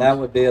and that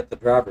would be at the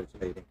driver's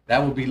meeting.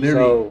 That would be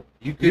literally.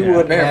 So you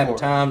wouldn't have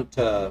time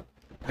to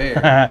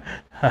prepare.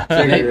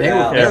 They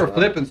were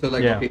flipping. So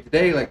like, okay,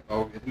 today like, it's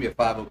gonna be a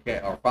 50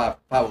 cap or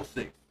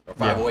 506 or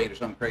 508 or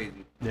something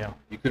crazy. Yeah.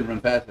 You couldn't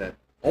run past that.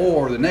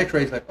 Or the next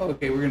race, like,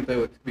 okay, we're gonna play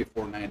with, it could be a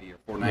 490 or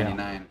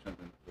 499 or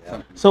something.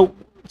 Yeah.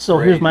 So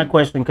here's my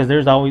question, because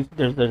there's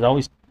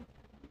always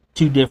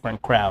two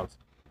different crowds.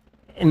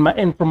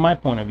 And from my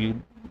point of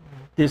view,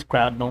 this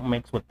crowd don't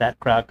mix with that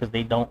crowd because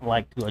they don't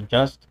like to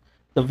adjust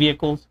the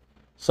vehicles.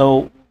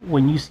 So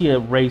when you see a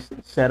race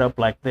set up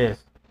like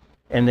this,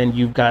 and then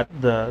you've got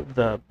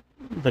the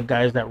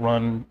guys that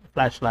run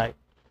flashlight,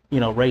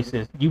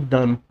 races, you've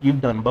done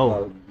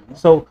both.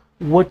 So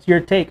what's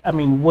your take? I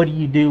mean, what do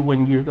you do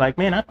when you're like,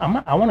 man,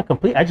 I want to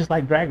complete. I just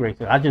like drag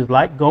racing. I just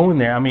like going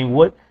there. I mean,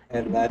 what?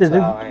 And that's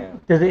how I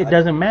am. It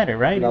doesn't matter,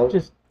 right? No,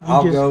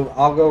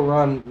 I'll go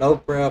run no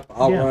prep.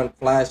 I'll run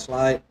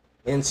flashlight,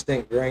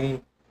 instant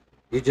green.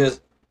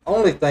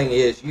 Only thing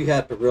is you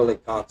have to really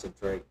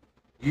concentrate.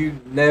 You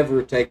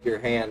never take your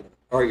hand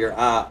or your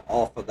eye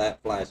off of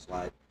that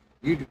flashlight.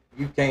 You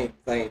can't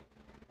think,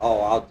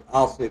 oh,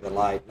 I'll see the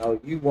light. No,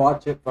 you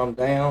watch it from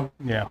down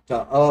to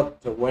up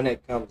to when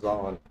it comes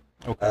on.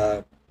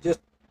 Okay.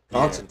 Just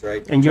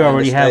concentrate. And you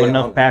already have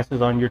enough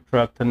passes on your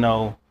truck to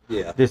know.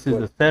 Yeah. This is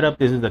the setup.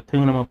 This is the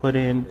tune I'm gonna put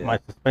in. My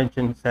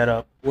suspension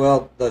setup.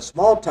 Well, the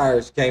small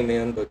tires came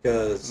in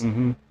because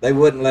they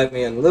wouldn't let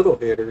me in little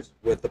hitters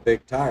with the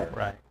big tire.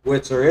 Right.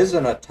 Which there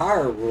isn't a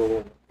tire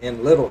rule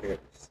in little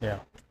hitters. Yeah.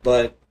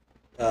 But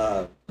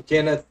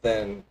Kenneth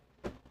and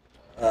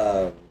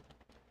the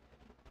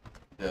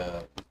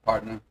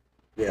partner.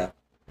 Yeah.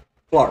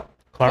 Clark.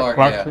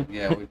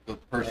 Yeah.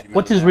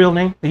 What's his real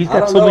name? He's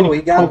got so many.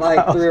 He got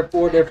like 3 or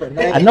 4 different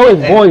names. I know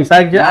his voice.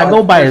 I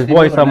go by his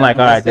voice. I'm like,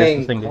 all right,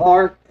 this is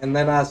Clark, and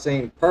then I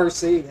seen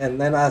Percy,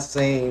 and then I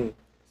seen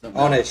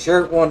on his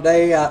shirt one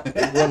day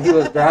when he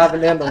was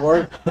driving into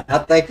work. I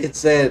think it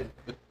said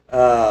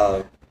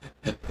it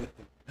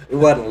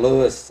wasn't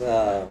Lewis.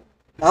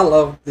 I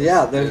love,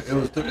 it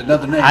was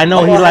another name. I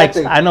know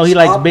he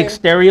likes big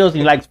stereos.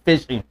 He likes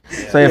fishing.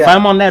 So if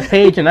I'm on that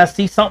page and I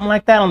see something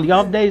like that on the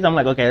off days, I'm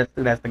like, okay,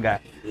 that's the guy.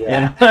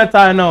 Yeah. That's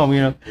how I know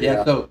him.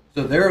 Yeah. So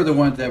they're the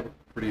ones that were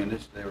pretty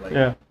initial. They were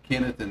like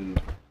Kenneth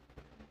and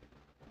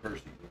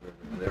Percy.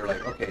 They were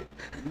like, okay,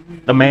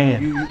 the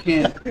man. You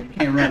can't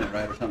run it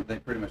right or something. They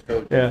pretty much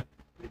told you. Yeah.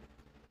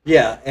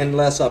 Yeah,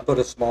 unless I put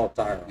a small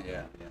tire on.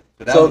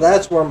 Yeah. So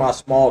that's where my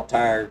small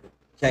tire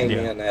came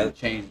in at.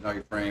 Changing all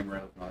your frame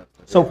rails and all that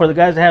stuff. So for the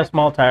guys that have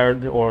small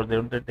tires or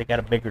they got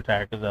a bigger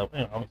tire because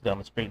obviously on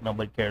the street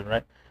nobody cares,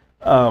 right?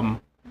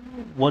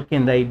 What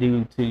can they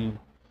do to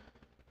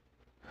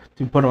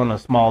put on a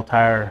small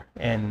tire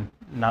and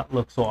not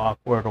look so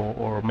awkward,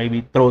 or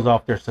maybe throws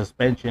off their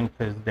suspension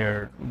because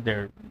they're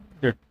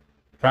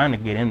trying to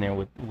get in there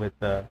with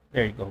there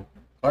you go.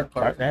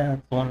 Clark.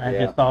 That's the one I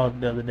just saw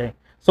the other day.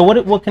 So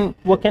what can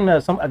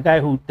a guy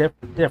who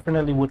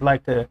definitely would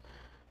like to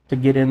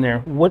get in there,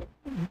 what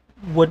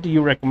do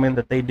you recommend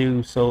that they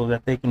do so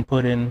that they can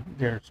put in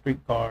their street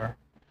car,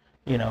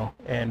 you know,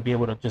 and be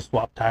able to just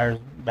swap tires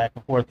back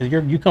and forth.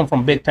 Because you come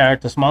from big tire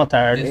to small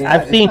tire.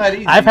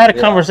 I've had a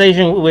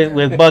conversation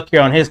with Buck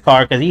here on his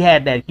car because he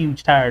had that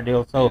huge tire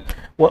deal. So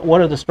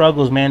what are the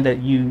struggles, man,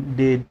 that you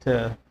did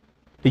to?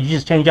 Did you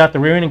just change out the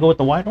rear end and go with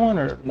the white one,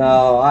 or?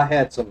 No, I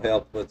had some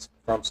help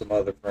from some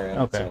other friends.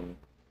 Okay.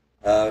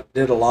 And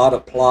did a lot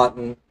of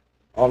plotting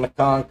on the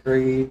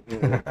concrete,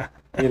 and,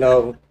 you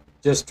know,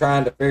 just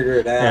trying to figure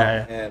it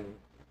out. And,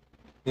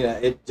 you know,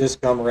 it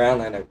just come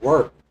around and it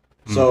worked.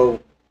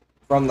 So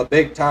from the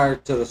big tire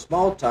to the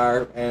small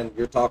tire, and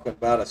you're talking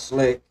about a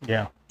slick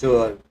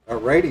to a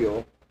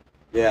radial,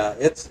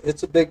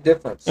 it's a big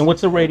difference. And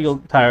what's the radial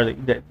tire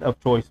that of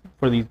choice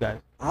for these guys?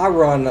 I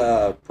run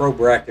a Pro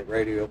Bracket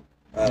radial.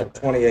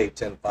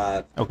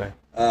 28-10-5. Okay.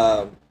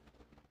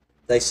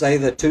 They say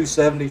the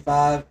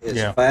 275 is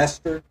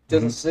faster to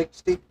the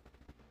 60,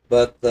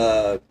 but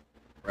the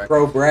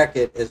Pro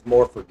Bracket is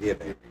more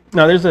forgiving.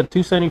 Now there's a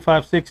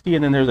 275/60,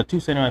 and then there's a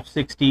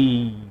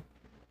 275/60.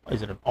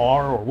 Is it an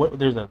R or what?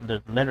 There's a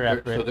letter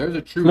after it. So there's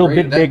a true little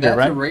bit bigger, that's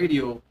right? a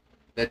radial.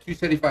 That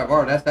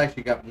 275R, that's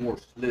actually got more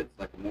slits,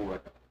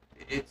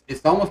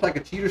 it's almost like a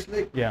cheater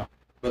slick. Yeah.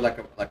 But like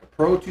a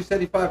Pro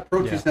 275, Pro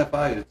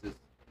 275 is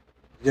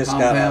just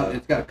compound.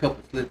 It's got a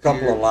couple slits.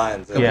 Couple of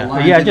lines.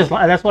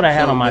 That's what I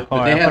had on my car.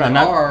 But they have an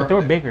R, but they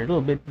were bigger, a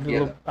little bit.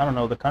 I don't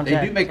know the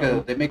contact. They do make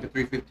a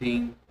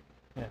 315.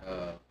 Yeah.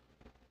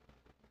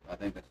 I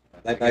think that's.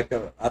 I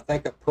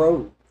think a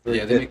Pro 315.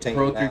 Yeah, they make a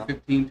Pro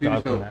 315 too.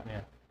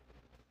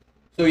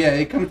 So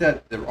it comes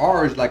out. The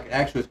R is like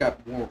actually it's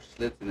got more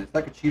slits in it. It's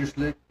like a cheater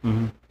slick,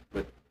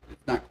 but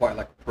it's not quite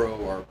like a Pro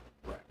or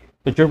bracket.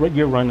 But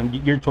you're running.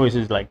 Your choice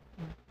is like.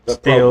 The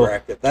Still Pro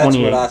Bracket. That's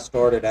 28. What I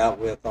started out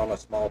with on a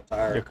small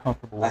tire. You're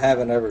comfortable. I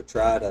haven't ever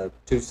tried a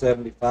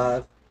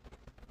 275.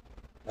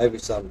 Maybe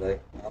someday.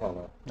 I don't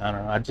know.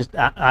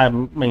 I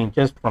mean,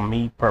 just from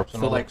me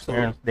personal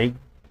experience,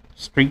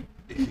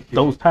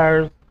 those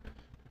tires,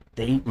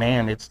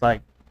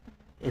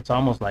 it's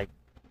almost like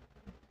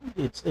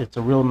it's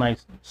a real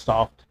nice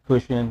soft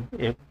cushion.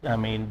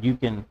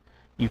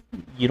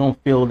 You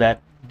don't feel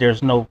that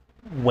there's no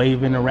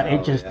waving around.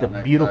 It's just a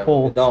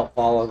beautiful. It don't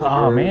follow the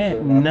Oh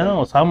man,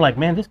 no. So I'm like,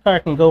 man, this car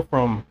can go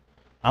from.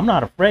 I'm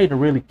not afraid to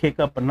really kick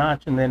up a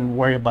notch and then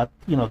worry about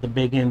the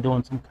big end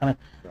doing some kind of.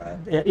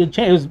 Right. It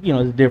changes.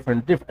 It's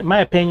different. In my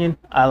opinion,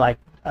 I like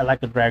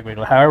a drag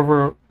radial.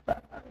 However,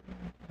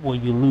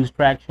 when you lose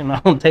traction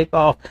on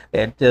takeoff,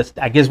 I guess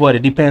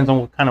it depends on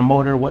what kind of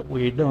motor, what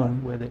you're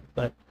doing with it.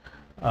 But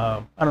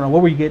I don't know.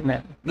 What were you getting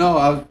at? No,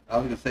 I was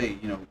gonna say,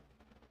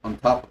 on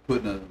top of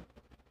putting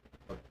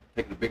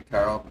taking a big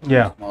tire off and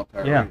a small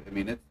tire. Yeah. I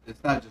mean,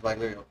 it's not just like,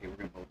 okay, we're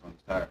going to bolt on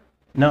this tire.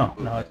 No,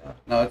 it's not.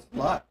 No, it's a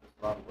lot.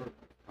 It's a lot of work.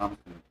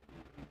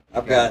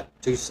 I've got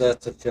 2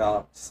 sets of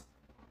shocks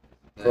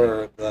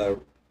for the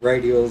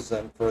radials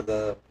and for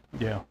the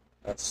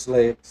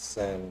slicks.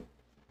 And,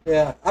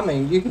 I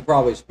mean, you can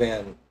probably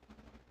spend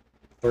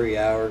 3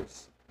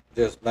 hours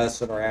just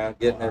messing around,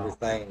 getting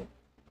everything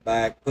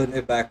back, putting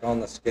it back on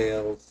the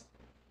scales.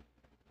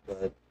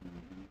 But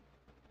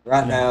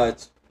right now,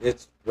 it's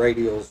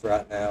radials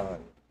right now.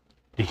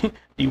 And do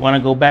you want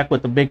to go back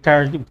with the big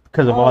tires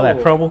because of all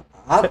that trouble?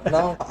 I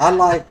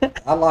like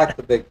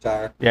the big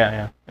tire.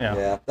 Yeah.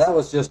 That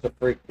was just a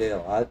freak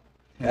deal.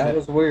 That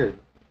was weird.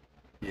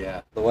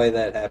 Yeah. The way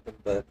that happened,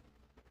 but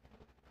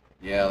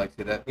like I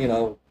said, that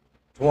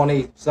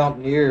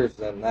 20-something years,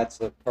 and that's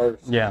the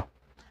first. Yeah.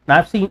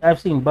 Now I've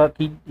seen Buck.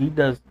 He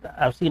does.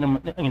 I've seen him,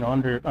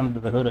 under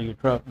the hood of your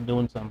truck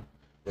doing some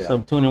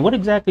tuning. What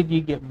exactly do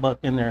you get Buck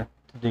in there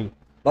to do?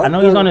 I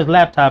know he's on his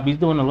laptop. He's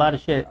doing a lot of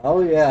shit.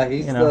 Oh yeah,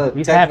 he's the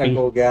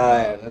technical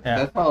guy.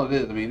 That's all it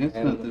is. I mean, it's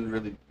nothing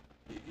really.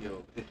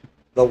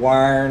 The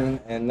wiring,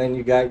 and then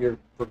you got your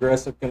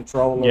progressive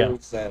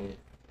controllers, and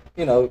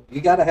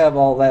you got to have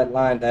all that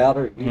lined out,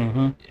 or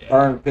you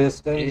burn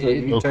pistons, or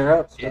you tear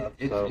up stuff.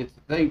 It's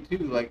the thing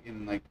too, with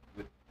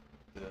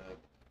the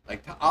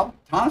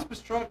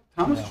Thomas's truck,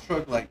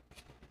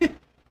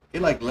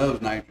 it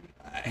loves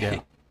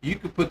nitrous. You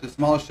could put the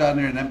smallest shot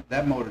in there, and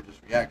that motor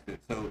just reacts to it.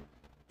 So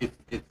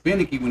it's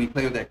finicky when you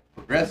play with that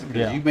progressive,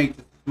 because you make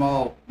just a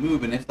small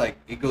move, and it's like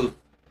it goes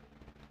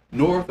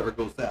north or it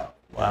goes south.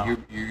 Wow.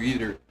 You're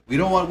either, we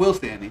don't want wheel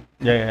standing.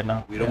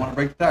 No. We don't want to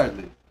break the tires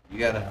loose. You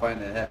got to find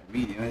that happy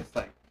medium. It's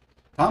like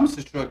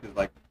Thomas's truck is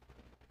like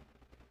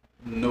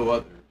no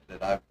other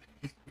that I've.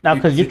 Now,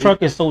 because your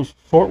truck is so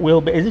short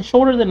wheel, but is it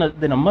shorter than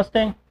a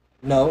Mustang?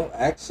 No,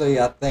 actually,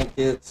 I think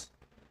it's.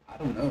 I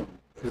don't know,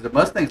 because the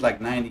Mustang's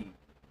like 90.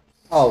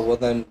 Oh well,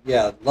 then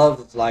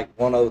Love's like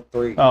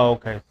 103. Oh,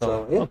 okay.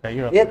 So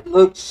you're up it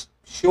looks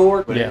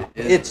short, but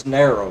it's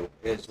narrow.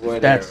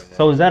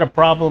 So is that a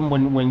problem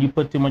when you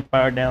put too much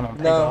power down on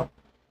takeoff?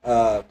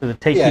 No. Does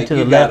it take you to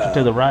the left,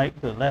 to the right,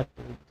 to the left?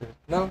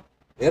 No,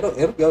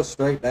 it'll go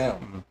straight down.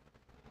 Mm-hmm.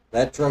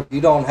 That truck,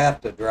 you don't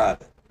have to drive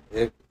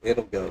it.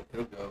 It'll go.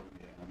 It'll go.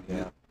 Yeah. I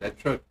mean, that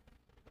truck,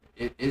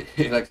 it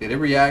like I said, it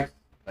reacts.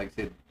 Like I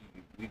said,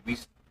 we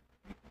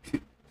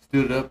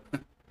stood it up a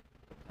couple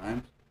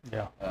times.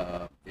 Yeah.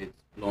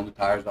 It's blown the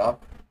tires off.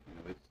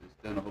 It's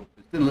done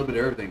it's a little bit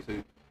of everything. So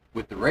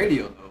with the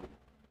radio though,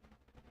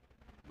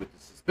 with the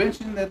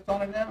suspension that's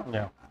on it now,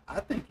 yeah, I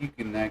think you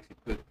can actually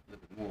put a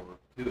little bit more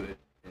to it.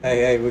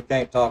 Hey, we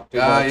can't talk too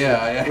much.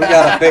 Yeah. We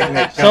got a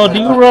picnic. So do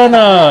you run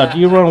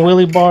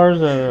wheelie bars?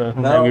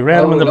 Have you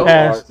ran them in the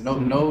past? No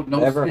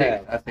Never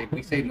sticks. have.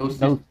 We say no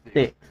No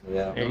sticks.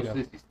 Yeah. There you No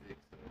go. 60 sticks.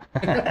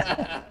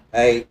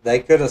 Hey, they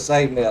could have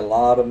saved me a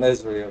lot of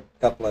misery a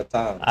couple of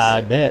times.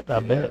 I bet.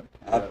 I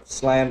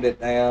slammed it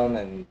down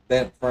and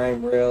bent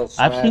frame rails.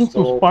 I've seen smashed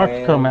some oil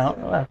sparks come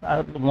pans,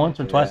 out.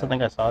 Once or twice, I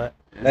think I saw that.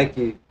 Make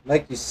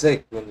you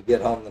sick when you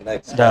get home the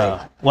next day.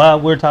 Well,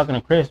 we were talking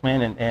to Chris,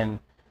 man, and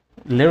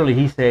literally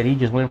he said he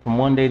just went from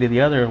one day to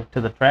the other to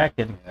the track,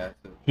 and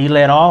he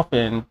let off,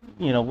 and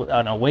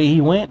on the way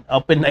he went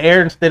up in the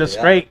air instead of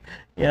straight,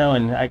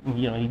 and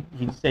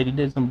he said he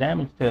did some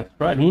damage to his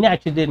strut. He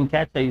actually didn't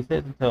catch that. He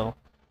said until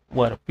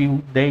a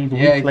few days,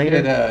 weeks later.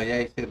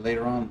 He said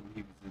later on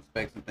he was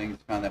inspecting things,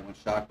 found that one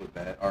shock was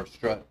bad, or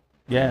strut.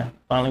 Yeah,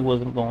 finally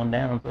wasn't going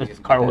down. So his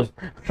car was.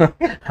 I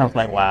was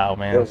like, wow,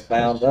 man. It was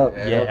bound up.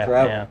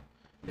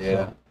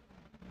 Yeah.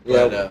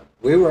 But,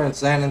 we were in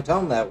San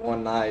Antonio that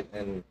one night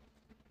and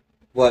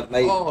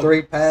made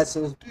 3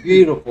 passes.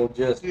 Beautiful,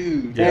 just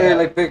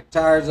barely picked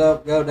tires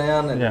up, go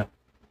down, and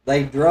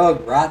they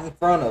drug right in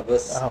front of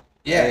us. Oh.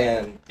 Yeah,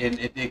 and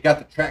it got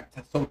the track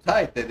so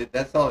tight that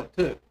that's all it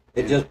took.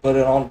 It just put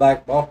it on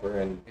back bumper,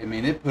 and I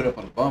mean, it put up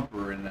on the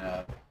bumper, and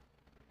I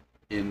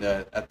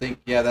think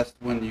that's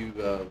when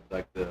you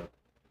like the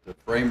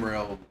frame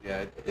rail.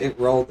 Yeah, it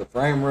rolled the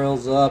frame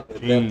rails up.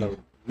 It bent the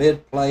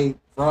mid plate,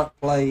 front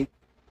plate.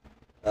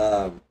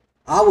 I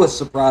was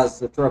surprised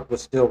the truck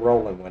was still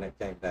rolling when it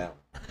came down.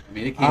 I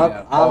mean, it came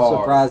down hard. I'm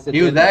surprised it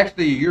He was didn't.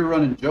 actually, you're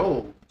running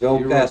Joel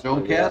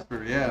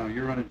Casper. Yeah,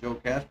 you're running Joel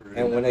Casper.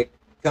 And when it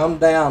come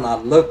down, I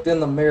looked in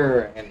the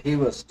mirror, and he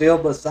was still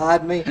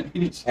beside me,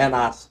 and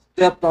I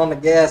stepped on the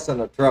gas,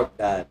 and the truck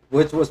died,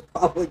 which was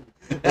probably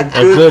a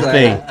good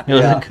thing. It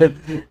was a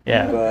good,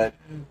 But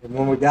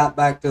when we got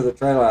back to the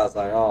trailer, I was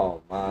like,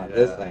 oh, my,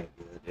 this ain't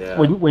good. Yeah.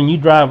 When you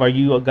drive, are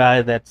you a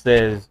guy that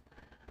says,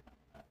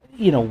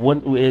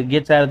 when it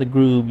gets out of the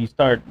groove, you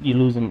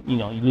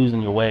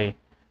losing your way?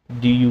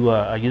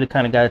 Are you the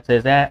kind of guy that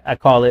says, I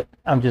call it,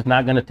 I'm just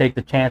not going to take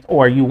the chance?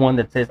 Or are you one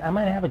that says, I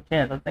might have a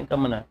chance, I think I'm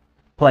going to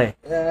play?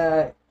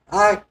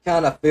 I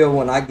kind of feel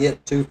when I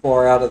get too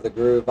far out of the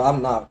groove, I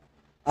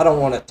don't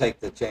want to take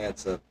the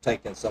chance of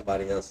taking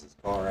somebody else's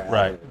car out.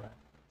 Right.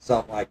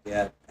 Something like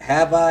that.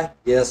 Have I?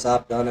 Yes,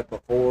 I've done it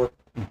before.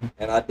 Mm-hmm.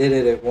 And I did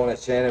it at one of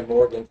Shannon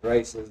Morgan's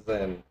races,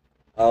 and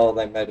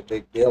they made a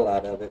big deal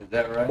out of it. Is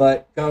that right?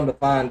 But come to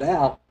find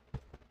out,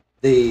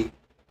 the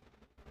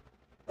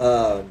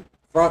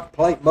front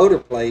plate, motor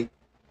plate,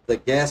 the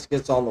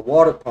gaskets on the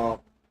water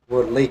pump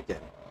were leaking.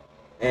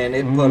 And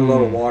it put a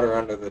little water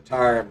under the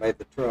tire and made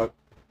the truck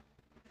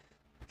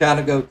kind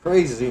of go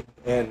crazy.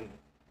 And,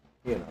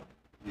 Yeah,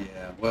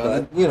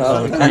 well, but, there's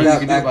I nothing you got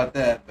can back. do about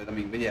that. But I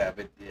can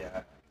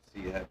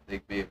see that they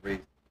may have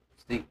raised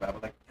stink about it.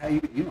 But like, how you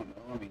don't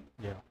know? I mean,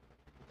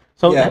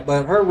 So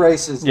but her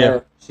races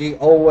there, she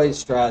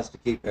always tries to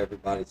keep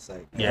everybody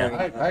safe. Yeah.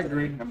 I agree. I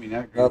agree.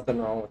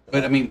 Nothing wrong with that.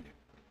 But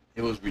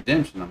it was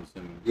redemption. I'm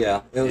assuming.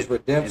 Yeah, it was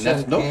redemption, and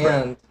that's no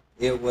and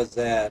it was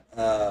at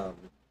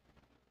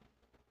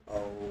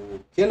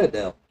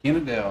Kennedale.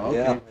 Kennedale. Okay.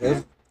 Yeah, it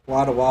was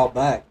quite a while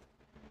back,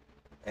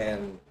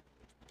 and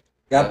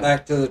got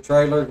back to the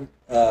trailer,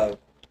 turned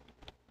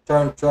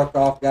the truck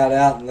off, got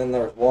out, and then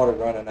there was water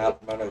running out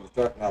from under the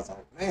truck, and I was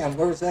like, man,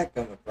 where's that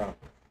coming from?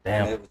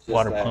 damn, And it was just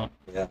water that, pump,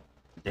 Yeah.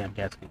 damn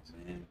gaskets.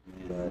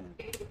 But,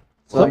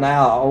 so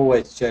now I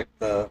always check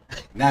the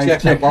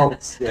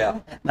bolts. Yeah.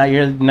 Now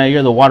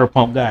you're the water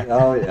pump guy.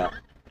 Oh yeah.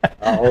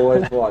 I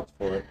always watch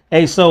for it.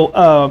 Hey, so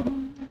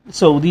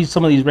some of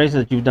these races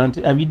that you've done,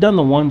 have you done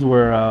the ones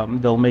where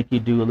they'll make you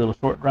do a little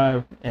short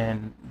drive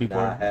and before?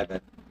 No, I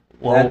haven't.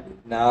 Well,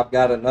 Now I've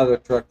got another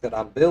truck that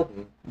I'm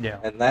building,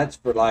 and that's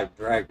for like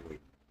drag week.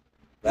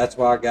 That's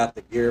why I got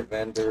the gear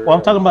vendor. Well,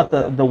 I'm talking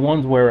about the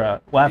ones where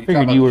I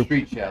figured you were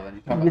street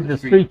challenge. the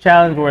street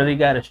challenge where they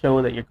got to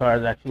show that your car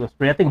is actually a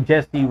street. I think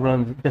Jesse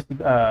runs with his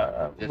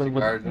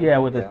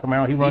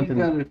Camaro. He runs He's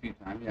done it a few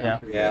times.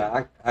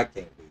 Yeah, I can't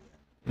do that.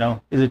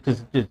 No, is it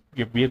just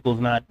your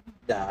vehicle's not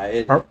Nah,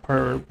 it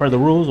per the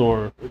rules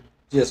or?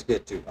 just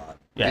get too hot.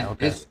 Yeah,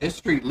 okay. It's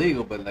street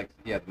legal, but the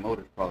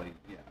motor's probably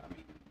you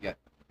got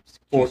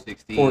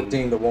Q16.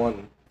 14 to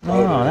 1.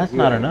 Oh, that's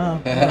not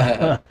enough.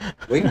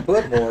 We can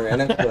put more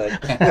in it,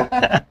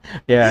 but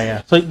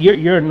yeah. So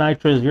you're a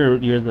Nitrous.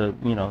 You're the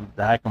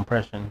the high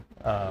compression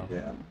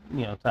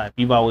type.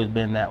 You've always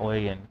been that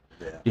way. And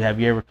have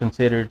you ever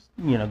considered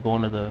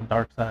going to the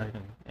dark side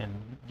and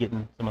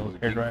getting some of those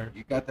hair dryers?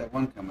 You got that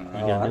one coming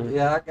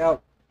on.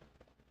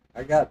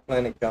 I got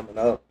plenty coming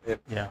up.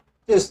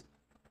 Just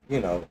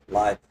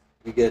life.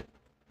 You get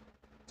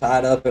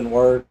tied up in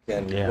work,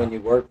 and when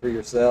you work for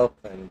yourself,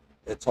 and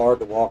it's hard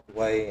to walk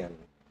away. And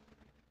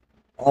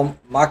all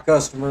my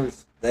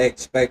customers, they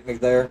expect me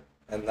there,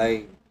 and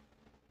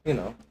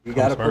you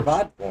got to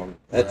provide for them.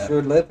 That's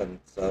your living.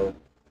 So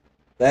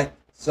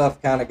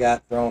stuff kind of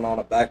got thrown on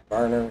a back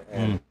burner,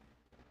 and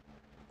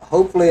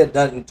hopefully it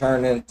doesn't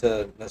turn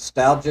into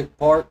nostalgic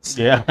parts.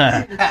 Yeah.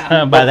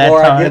 By that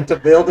time, I get to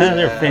building.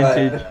 They're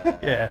vintage.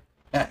 Yeah.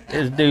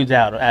 This dude's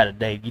out of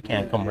date. You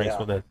can't come race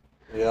with us.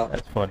 Yeah.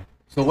 That's funny.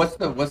 So what's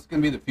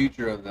gonna be the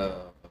future of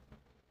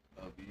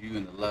you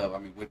and the Love? I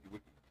mean, what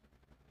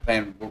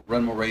plan?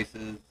 Run more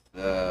races.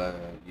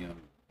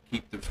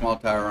 Keep the small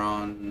tire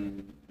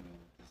on.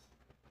 Just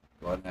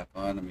go out and have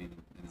fun. I mean,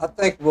 I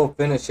think we'll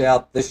finish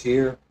out this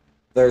year.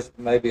 There's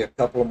maybe a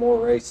couple of more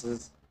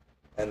races,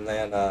 and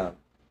then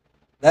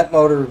that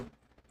motor.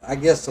 I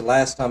guess the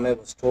last time it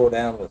was tore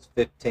down was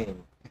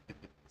 15,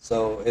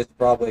 so it's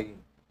probably.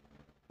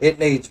 It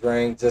needs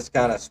rings. It's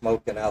kind of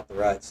smoking out the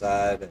right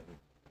side, and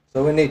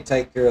so we need to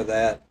take care of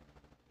that.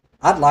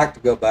 I'd like to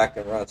go back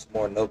and run some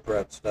more no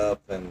prep stuff,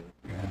 and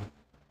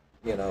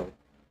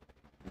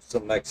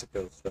some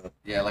Mexico stuff.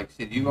 Yeah, like I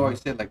said, you've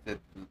always said like that.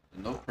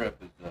 The no prep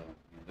is,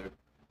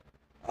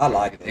 I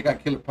like it. They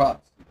got killer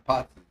pots.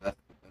 Pots that's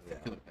the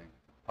killer thing.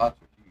 Pots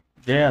are huge.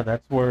 Yeah,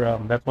 that's where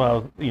that's why I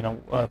was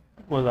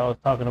what I was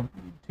talking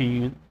to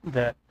you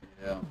that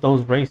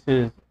those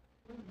races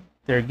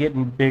they're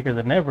getting bigger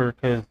than ever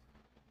because.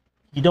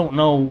 You don't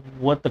know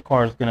what the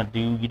car is going to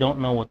do. You don't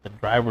know what the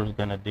driver is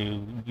going to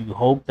do. You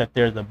hope that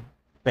they're the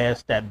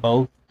best at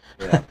both.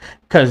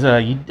 Because,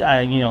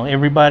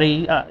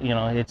 everybody,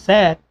 it's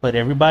sad, but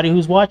everybody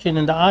who's watching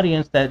in the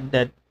audience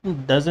that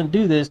doesn't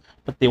do this,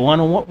 but they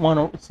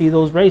want to see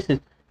those races,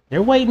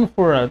 they're waiting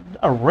for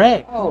a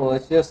wreck. Oh,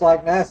 it's just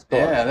like NASCAR.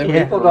 Yeah,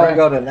 people don't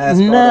go to NASCAR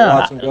to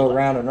watch them go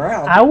round and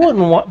round. I wouldn't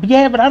want,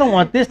 but I don't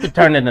want this to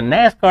turn into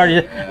NASCAR.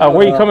 Where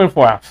are you coming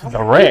for?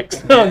 The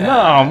wrecks. No,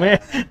 man.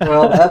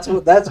 Well, that's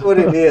what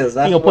it is.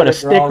 That's you gonna put a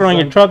sticker on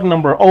your truck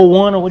number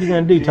 01, or what are you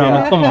gonna do,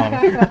 Thomas? Come on.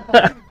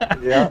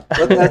 Yeah,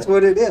 but that's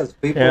what it is.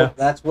 People.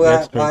 That's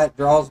why it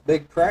draws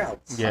big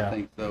crowds. Yeah, I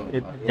think so.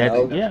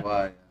 That's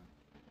why.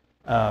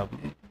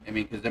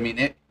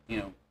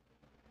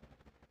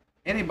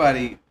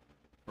 Anybody.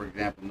 For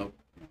example, on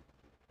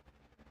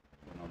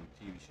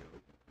a TV show,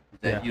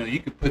 that you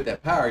could put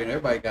that power.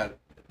 Everybody got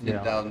a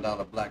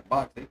 $10,000 black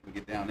box. They can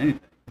get down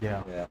anything.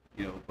 Yeah.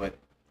 But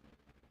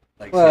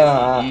like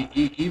I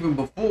said, even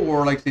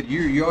before, like I said,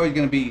 you're always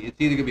gonna be. It's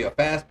either gonna be a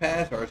fast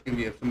pass or it's gonna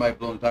be somebody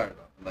blowing the tires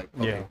off. Like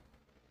okay,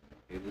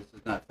 this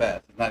is not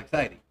fast. It's not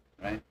exciting,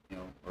 right?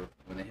 Or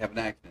when they have an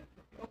accident.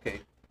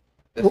 Okay.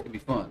 That's gonna be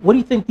fun. What do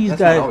you think these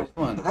That's guys? Not always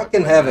fun. I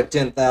can have a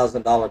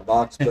 $10,000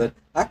 box, but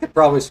I could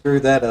probably screw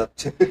that up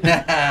too.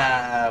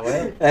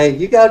 Well, hey,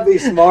 you got to be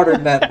smarter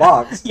than that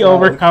box. You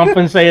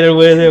overcompensated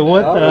with it.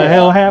 What the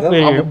hell happened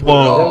here? You're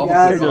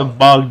just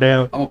bogged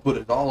down. I'm gonna put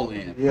it all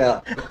in.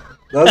 Yeah,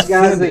 those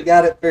guys that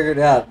got it figured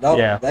out.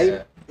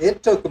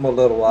 It took them a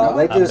little while.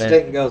 They just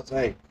didn't go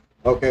say,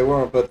 "Okay, we're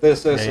gonna put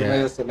this, and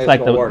this, and it's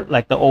gonna work."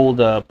 Like the old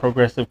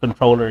progressive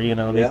controller.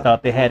 They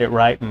thought they had it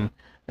right and.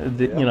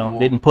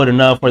 Didn't put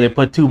enough or they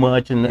put too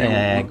much and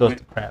it goes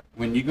to crap.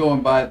 When you go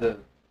and buy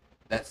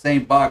that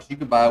same box, you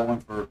could buy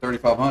one for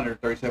 $3,500,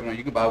 $3,700.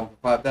 You could buy one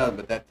for $5,000,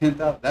 but that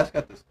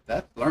 $10,000,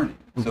 that's learning.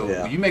 So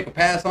when you make a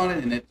pass on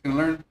it and it's gonna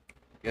learn,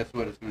 guess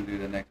what? It's gonna do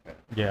the next pass.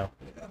 Yeah.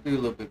 It'll do a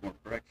little bit more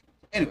correction.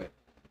 Anyway,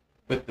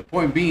 but the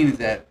point being is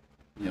that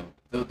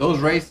those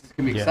races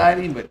can be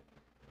exciting, but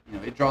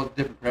it draws a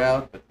different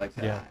crowd. But like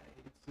I said,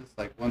 it's just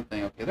like one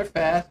thing. Okay, they're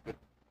fast, but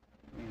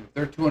if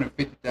they're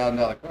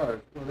 $250,000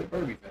 cars, well, they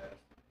better be fast.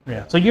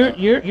 Yeah. So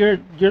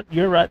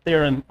you're right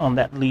there on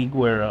that league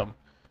where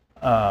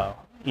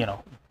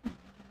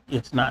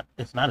it's not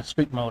a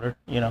street motor.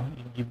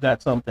 You've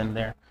got something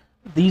there.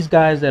 These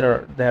guys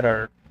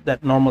that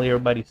normally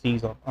everybody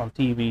sees on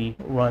TV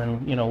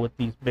running with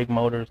these big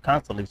motors,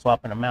 constantly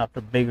swapping them out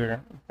for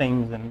bigger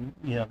things than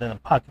the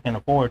pocket can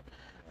afford.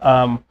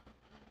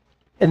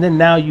 And then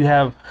now you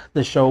have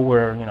the show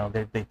where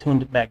they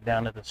tuned it back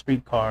down to the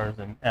street cars.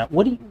 And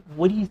what do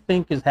you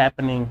think is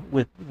happening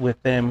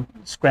with them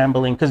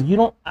scrambling? Because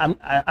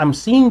I'm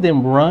seeing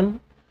them run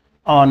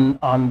on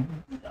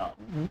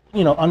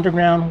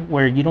underground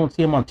where you don't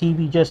see them on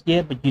TV just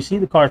yet, but you see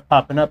the cars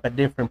popping up at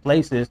different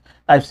places.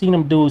 I've seen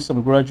them do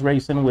some grudge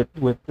racing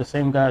with the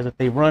same guys that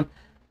they run,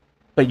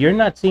 but you're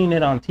not seeing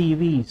it on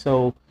TV.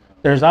 So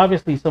there's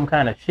obviously some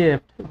kind of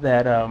shift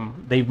that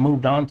they've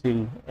moved on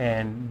to,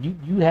 and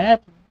you have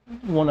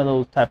one of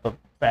those type of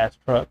fast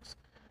trucks.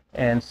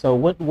 And so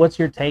what's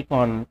your take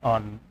on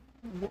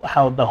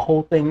how the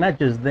whole thing, not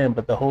just them,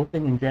 but the whole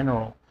thing in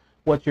general,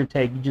 what's your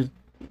take? You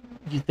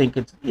think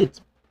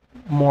it's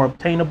more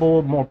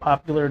obtainable, more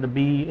popular to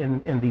be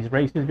in these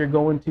races you're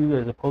going to,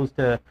 as opposed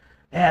to,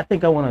 I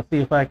think I want to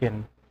see if I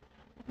can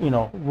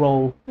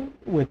roll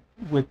with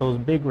those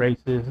big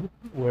races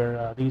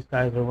where these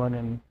guys are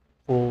running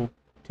full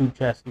two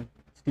chassis,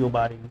 steel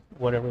bodies,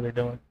 whatever they're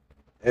doing.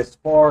 As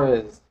far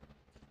as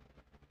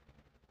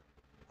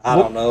I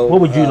don't know.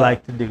 What would you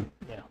like to do?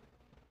 Yeah.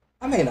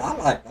 I mean, I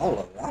like all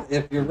of it.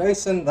 If you're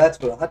racing, that's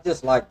what I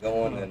just like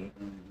going.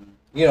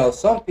 And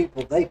some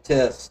people, they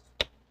test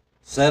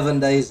 7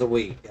 days a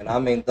week, and I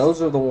mean,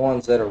 those are the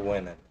ones that are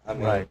winning. I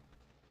mean,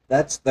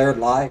 that's their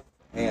life,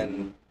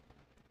 and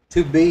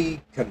to be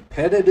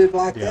competitive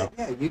like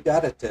that, you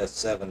got to test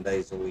 7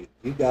 days a week.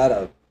 You got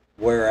to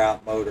wear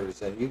out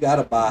motors, and you got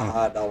to buy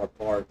high dollar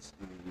parts.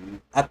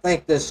 I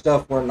think this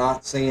stuff we're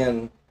not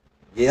seeing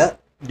yet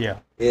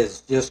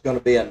is just going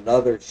to be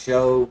another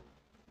show.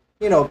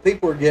 You know,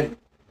 people are getting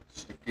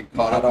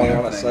caught up. I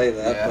don't want to say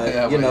that,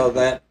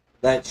 but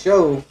that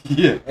show.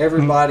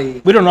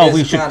 Everybody. We don't know if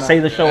we should say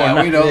the show or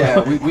not. We know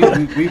that.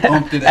 We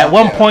bumped it out. At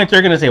one point,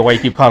 they're gonna say, "Why you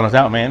keep calling us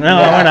out, man?" No,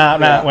 we're not.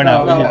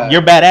 No.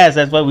 You're badass.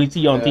 That's what we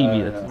see on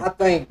TV. I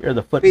think you're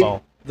the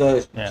football.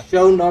 The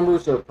show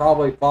numbers are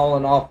probably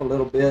falling off a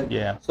little bit.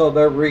 So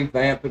they're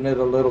revamping it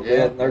a little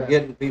bit, and they're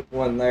getting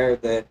people in there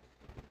that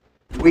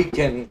we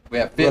can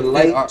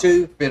relate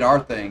to. Fit our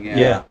thing.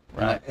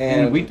 Right.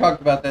 And we talked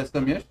about that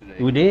some yesterday.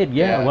 We did.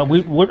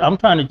 Well, I'm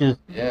trying to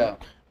just.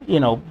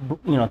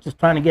 Just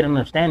trying to get an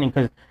understanding,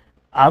 because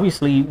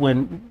obviously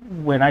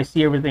when I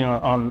see everything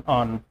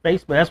on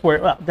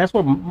Facebook, that's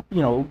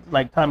where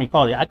like Tommy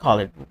called it, I call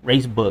it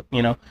race book.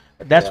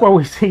 That's where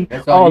we see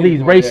all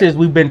these races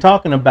we've been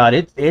talking about.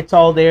 It's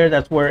all there.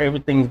 That's where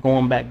everything's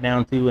going back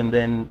down to, and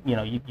then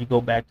you go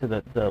back to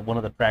the one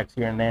of the tracks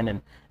here and then,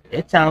 and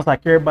it sounds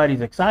like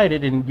everybody's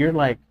excited, and you're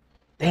like,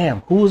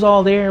 damn, who's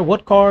all there?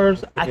 What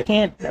cars? I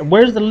can't.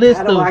 Where's the list?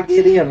 How do I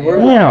get in? Who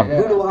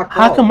do I call?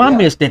 How come I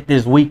missed it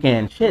this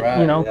weekend? Shit,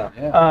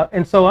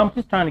 and so I'm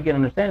just trying to get an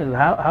understanding of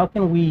how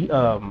can we.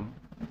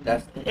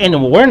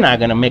 And we're not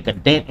gonna make a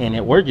dent in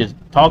it. We're just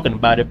talking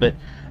about it. But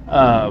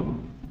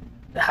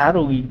how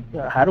do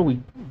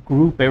we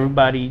group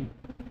everybody?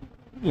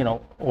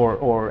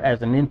 Or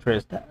as an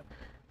interest,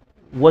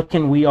 what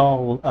can we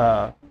all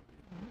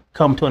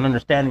come to an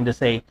understanding to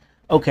say?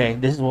 Okay,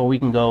 this is where we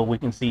can go. We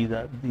can see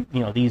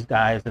these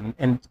guys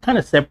and kind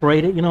of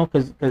separate it,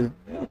 because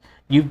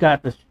you've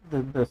got the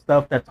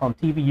stuff that's on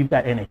TV. You've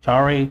got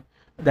NHRA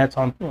that's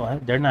on.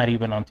 They're not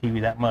even on TV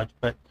that much,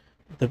 but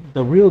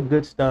the real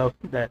good stuff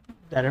that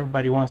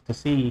everybody wants to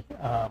see,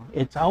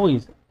 it's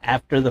always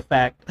after the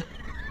fact.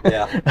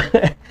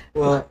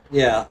 Well,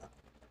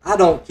 I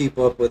don't keep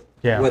up with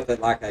it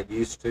like I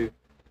used to.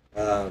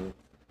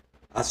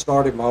 I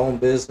started my own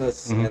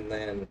business, and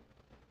then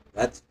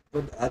that's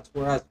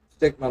where I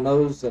stick my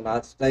nose, and I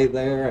stay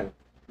there. And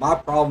my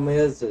problem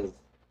is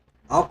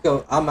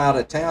I'm out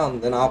of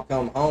town, then I'll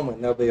come home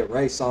and there'll be a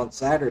race on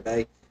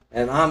Saturday,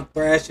 and I'm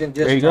thrashing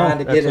just trying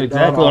to get it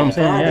done on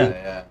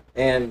Friday.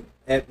 And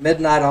at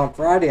midnight on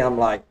Friday, I'm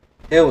like,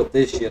 hell with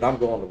this shit, I'm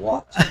going to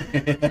watch.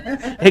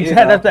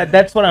 Exactly.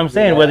 That's what I'm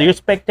saying. Whether you're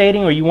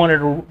spectating or you wanted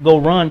to go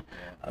run,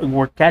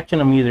 we're catching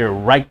them either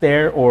right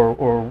there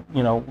or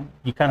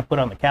you kind of put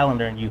on the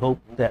calendar and you hope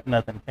that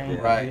nothing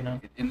changes. Right.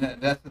 And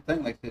that's the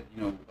thing. Like I said,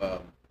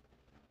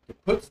 to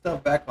put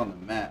stuff back on the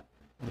map.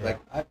 Like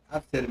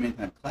I've said it many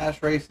times.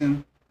 Class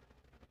racing,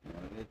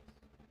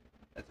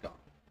 that's gone.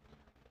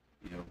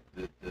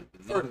 The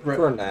no prep,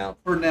 for now.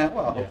 For now,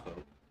 well, I hope so.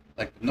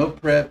 Like no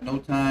prep, no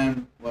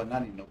time. Well,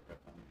 not even no prep.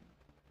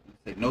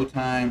 Let's say no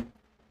time.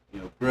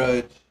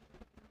 Grudge.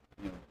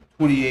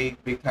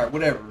 28, big tire,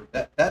 whatever.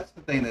 That's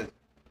the thing that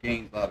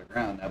gains a lot of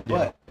ground now.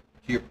 But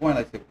to your point,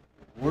 like I said,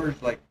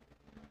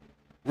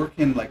 where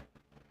can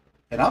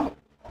and I'm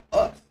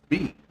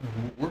me.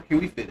 Where can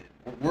we fit in?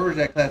 Where is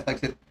that class? Like I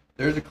said,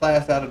 there's a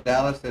class out of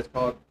Dallas that's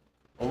called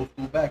Old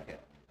School Backcap.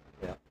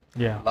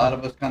 A lot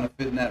of us kind of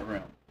fit in that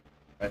realm.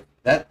 Right.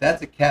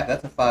 That's a cap.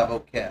 That's a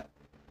 5.0 cap.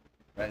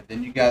 Right.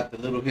 Then you got the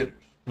little hitters.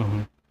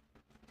 To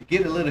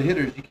get the little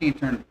hitters, you can't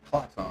turn the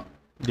clocks on.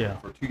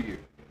 For 2 years.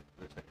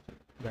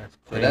 That's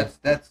crazy.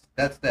 So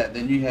that's that.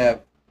 Then you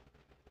have,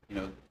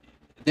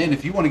 then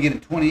if you want to get in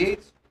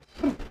 28s,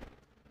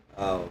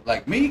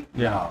 like me,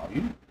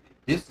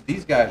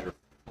 these guys are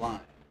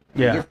flying.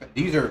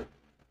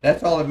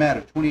 That's all that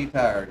matters. 28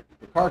 tire.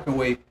 The car can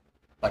weigh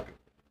like a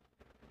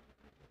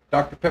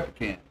Dr. Pepper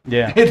can.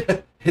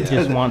 It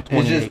just want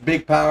 28. It's just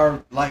big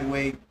power,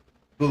 lightweight,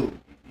 boom.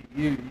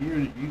 You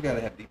got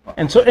to have deep power.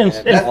 And so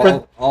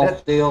all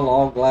steel,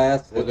 all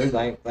glass, it's the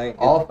same thing.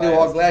 All steel,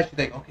 all glass. You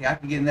think, okay, I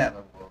can get in that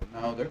level.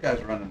 No, their guys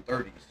are running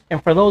 30s.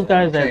 And for those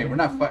guys we're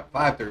not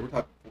 5.30, we're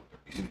talking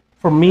 4.30s.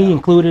 For me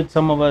included,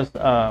 some of us,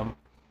 I'm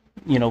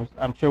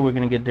sure we're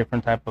going to get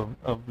different type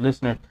of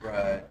listeners.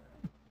 Right.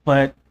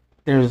 But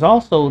there's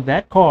also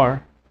that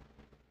car,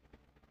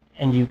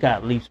 and you've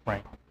got leaf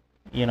spring.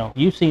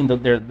 You've seen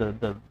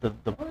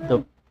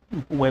the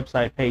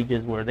website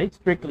pages where they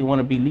strictly want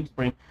to be leaf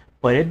spring,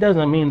 but it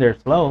doesn't mean they're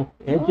slow.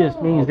 It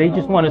just means they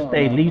just want to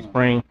stay leaf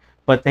spring,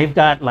 but they've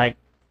got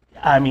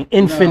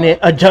infinite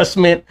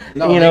adjustment.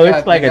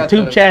 It's like a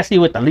tube chassis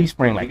with the leaf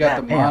spring. Like you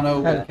got the mono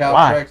with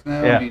cow tracks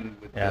now.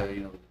 With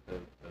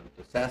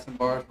the assassin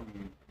bars from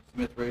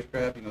Smith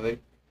Racecraft.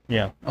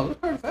 No, those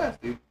cars are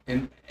fast, dude.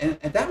 And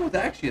that was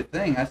actually a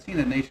thing. I've seen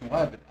it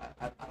nationwide, but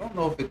I don't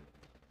know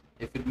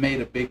if it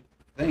made a big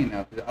thing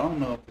now, because I don't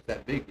know if it's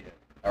that big yet,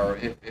 or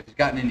if it's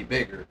gotten any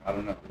bigger. I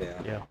don't know.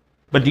 Yeah.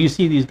 But do you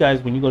see these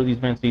guys when you go to these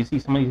events? Do you see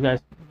some of these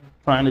guys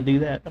trying to do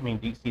that? I mean,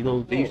 do you see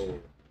those?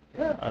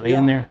 Are they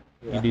in there?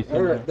 Yeah,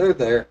 they're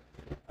there.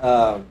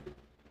 I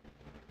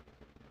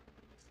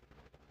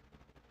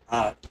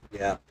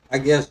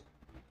guess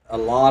a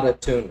lot of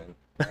tuning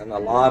and a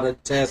lot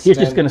of testing.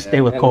 You're just gonna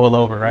stay with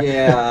coilover, right?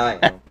 Yeah,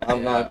 I am.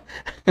 I'm not.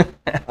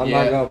 I'm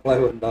not gonna play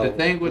with no. The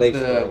thing with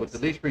the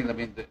leaf springs, I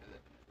mean,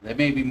 they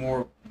may be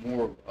more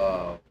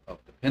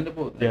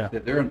dependable. Yeah.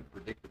 They're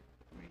unpredictable.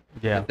 I mean,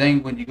 yeah. The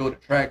thing when you go to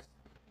tracks,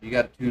 you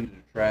got to tune to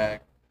the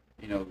track.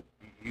 You know,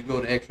 you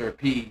go to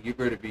XRP, you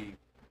better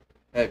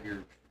have your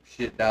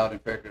shit dialed in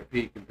for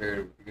XRP compared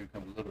to if you're gonna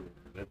come a little.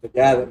 The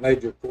guy that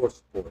made your core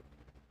support.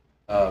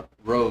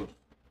 Rhodes.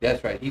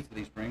 That's right. He's the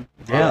leaf spring.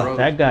 Yeah, Rhodes.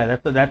 that guy.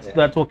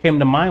 That's what came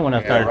to mind when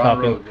I started Ron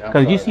talking. Rhodes, yeah,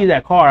 Because you see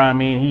that car, I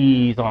mean,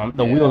 he's on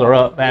the wheels are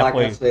up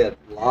halfway. Like I said,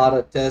 a lot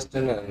of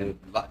testing and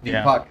deep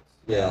pockets.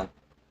 Yeah.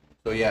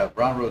 So yeah,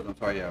 Ron Rhodes. I'm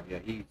sorry. Yeah.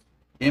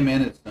 Him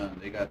and his son,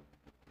 they got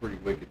pretty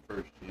wicked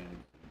first gen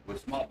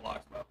with small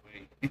blocks, by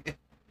the way.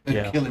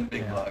 They're killing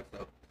big blocks.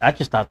 So. I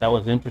just thought that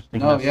was interesting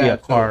to see a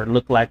car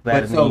look like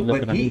that. But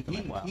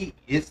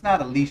it's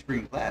not a leaf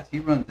spring class. He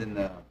runs in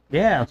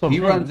he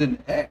runs in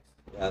X.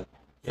 Yeah.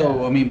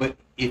 So I mean, but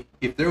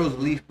if there was a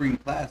leaf spring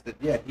class, that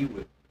he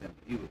would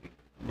be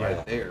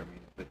right there. I mean,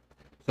 but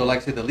so like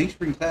I said, the leaf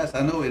spring class,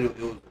 I know it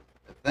was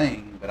a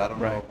thing, but I don't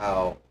know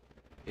how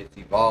it's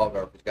evolved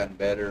or if it's gotten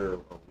better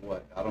or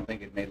what. I don't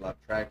think it made a lot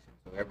of traction.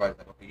 So everybody's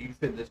like, okay, you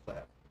fit in this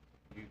class.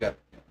 You got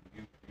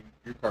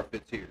your car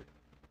fits here.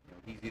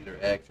 He's either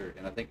X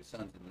and I think his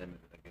son's unlimited,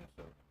 I guess.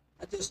 So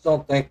I just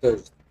don't think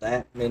there's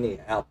that many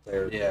out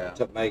there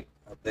to make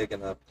a big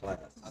enough class.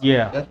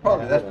 Yeah, that's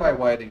probably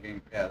why I didn't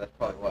get. Yeah, that's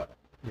probably why.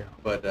 Yeah.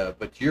 But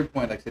to your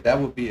point, like I said, that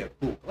would be a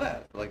cool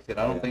class. But like I said,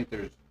 I don't think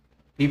there's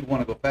people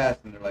want to go fast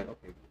and they're like,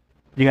 okay,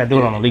 you got to do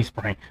it on a leaf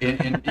spring.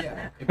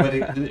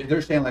 But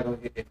they're saying like,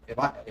 okay,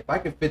 if I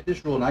could fit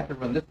this rule and I could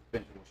run this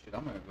suspension, well, shit,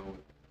 I'm gonna go with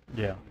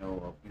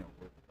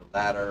with the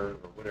ladder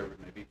or whatever it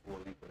may be,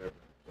 4-link, whatever.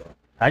 So.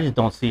 I just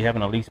don't see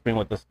having a leaf spring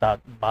with the stock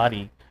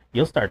body.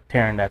 You'll start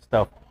tearing that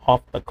stuff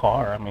off the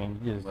car. I mean,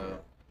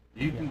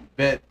 you can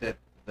bet that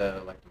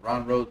the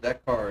Ron Rhodes,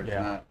 that car is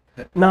not.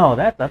 No,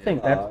 I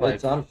think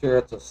that's I'm sure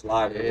it's a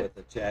slider with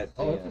the chassis.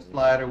 Oh, it's a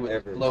slider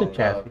with low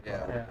chassis.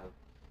 Yeah.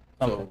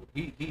 So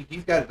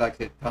he's got, like I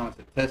said, Thomas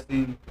said,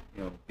 testing,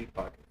 deep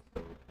pockets.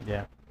 So,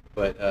 yeah.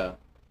 But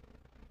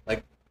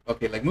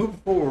like moving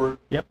forward.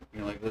 Yep.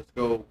 Let's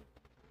go.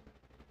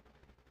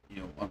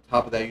 On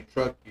top of that, your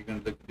truck, you're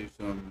gonna look to do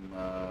some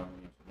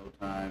no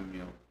time,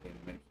 and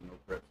maybe some no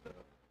prep stuff,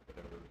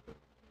 whatever.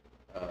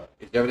 But,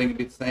 is everything gonna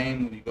be the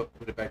same when you go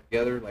put it back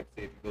together? Like,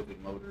 say, if you go through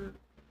the motor,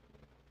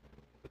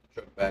 put the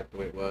truck back the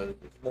way it was,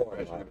 it's more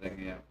fresh and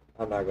everything. Yeah.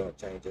 I'm not gonna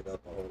change it up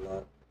a whole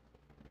lot.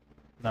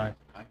 Nice.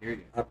 I hear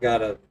you. I've got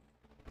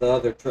the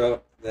other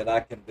truck that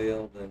I can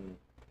build, and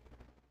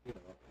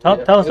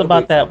tell us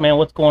about that, man.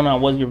 What's going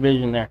on? What's your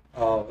vision there?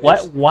 Oh,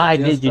 why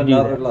did you do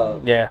that? Another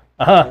love. Yeah.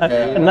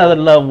 Another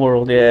love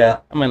world. Yeah.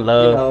 I'm in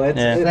love. It's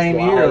same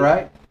white. year,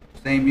 right?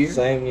 Same year.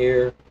 Same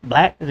year.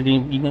 Black? Is it,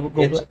 you can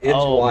go it's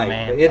white.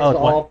 Man. It's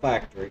all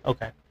factory.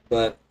 Okay.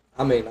 But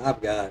I mean, I've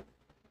got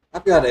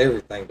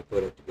everything to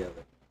put it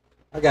together.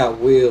 I got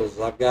wheels.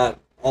 I've got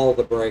all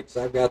the brakes.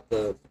 I've got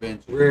the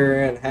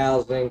rear end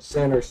housing,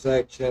 center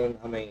section.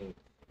 I mean,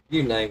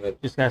 you name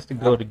it. Just has to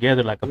go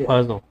together like a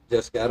puzzle.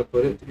 Just got to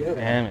put it together.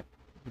 Damn it.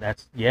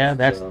 That's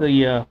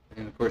the.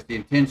 And of course, the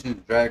intention is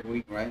drag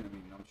week, right? I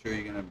mean, I'm sure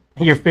you're gonna.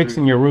 You're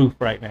fixing your roof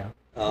right now.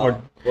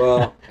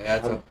 Well,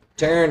 I'm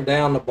tearing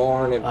down the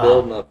barn and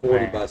building a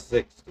 40 by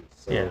 60.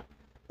 So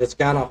it's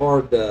kind of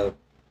hard to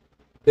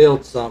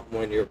build something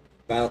when you're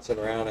bouncing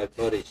around at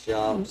buddy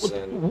shops.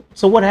 And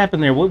so what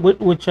happened there?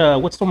 Which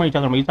storm are you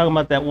talking about? Are you talking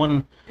about that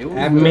one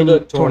mini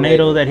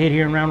tornado that hit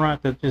here in Round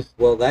Rock that just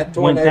that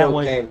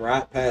tornado came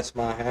right past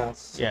my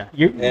house. Yeah.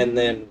 And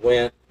then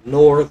went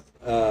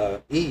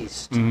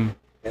east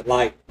at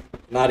like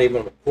not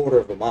even a quarter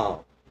of a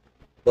mile.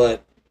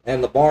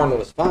 And the barn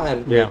was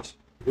fine, which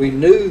we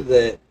knew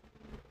that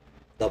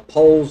the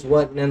poles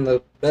wasn't in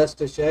the best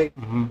of shape,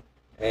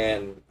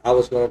 and I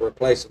was going to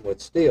replace them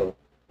with steel.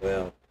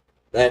 Well,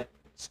 that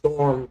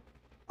storm,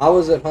 I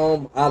was at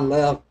home, I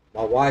left,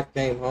 my wife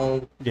came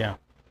home,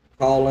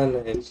 calling,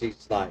 and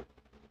she's like,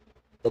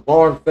 the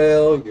barn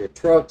fell, your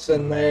truck's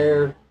in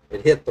there,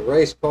 it hit the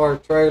race car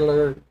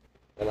trailer,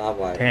 and I'm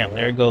like, damn,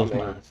 there goes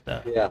my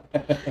stuff. Yeah.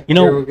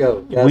 Here we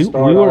go.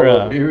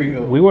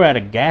 We were at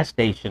a gas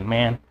station,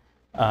 man,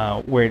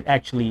 where it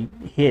actually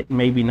hit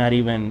maybe not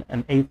even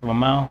an eighth of a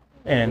mile.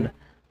 And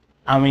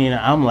I mean,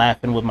 I'm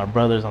laughing with my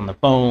brothers on the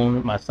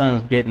phone. My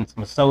son's getting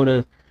some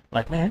sodas.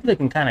 Like, man, it's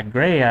looking kind of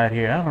gray out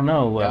here. I don't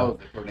know.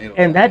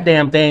 And that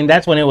damn thing,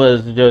 that's when it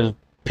was just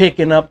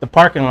picking up the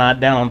parking lot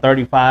down on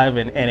 35,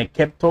 and it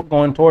kept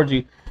going towards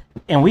you.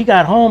 And we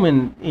got home,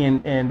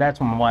 and that's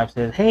when my wife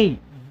says, hey,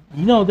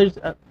 there's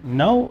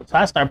no. So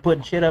I start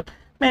putting shit up.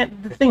 Man,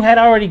 the thing had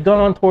already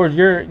gone towards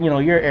your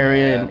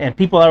area, and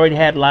people already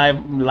had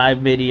live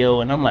video,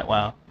 and I'm like,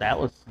 wow, that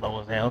was slow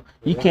as hell.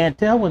 You can't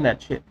tell when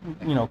that shit,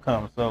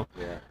 comes. So,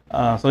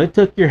 so it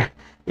took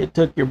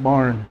your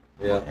barn,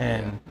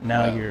 and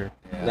now you're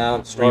now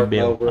I'm starting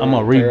rebuild. over. I'm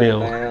gonna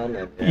rebuild. Down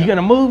and, You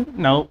gonna move?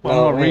 No, I'm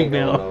gonna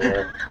rebuild.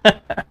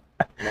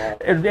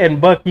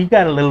 And Buck, you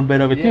got a little bit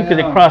of it too, because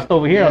it crossed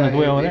over here on its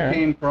way over there. It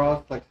came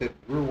across, like I said,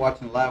 we were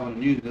watching live on the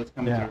news, and it was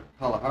coming through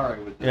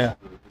Kalahari with this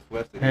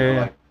west of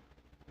here. Like,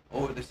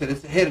 oh, they said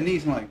it's ahead of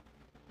east. I'm like,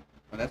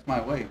 well, that's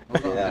my way.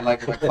 Hold on. And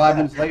like 5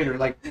 minutes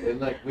later, I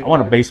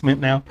want a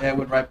basement now. Yeah, it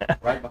went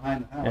right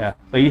behind the house. Yeah,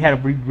 so you had to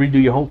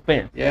redo your whole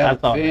fence. Yeah,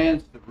 the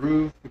fence, the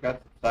roof, we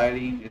got the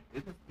siding. It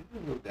did a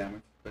little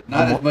damage, but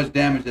not as much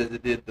damage as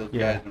it did those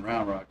guys in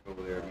Round Rock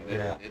over there. I mean,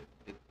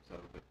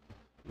 but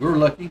we were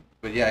lucky.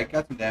 But yeah, it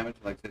got some damage.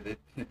 Like I said, it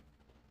kind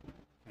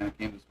of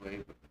came this way.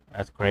 But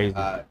that's crazy.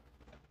 The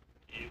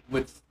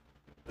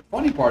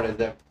funny part is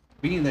that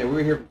being that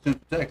we're here from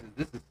Central Texas,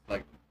 this is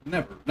like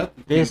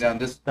nothing came down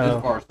this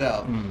far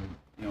south. You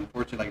know,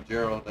 unfortunately, like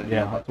Gerald,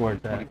 about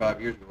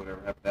 25 years ago, whatever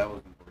happened, that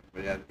was unfortunate.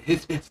 But yeah,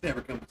 it's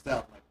never come to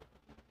south. Like,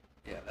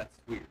 yeah, that's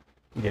weird.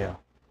 Yeah.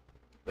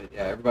 But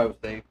yeah, everybody was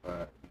safe.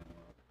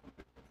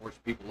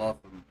 Forced people off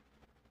from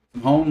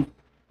some homes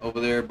over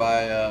there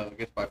by I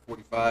guess by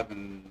 45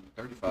 and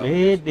 35.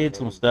 It did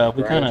some stuff.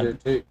 We kind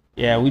of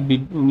we'd be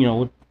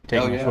we'd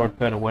take a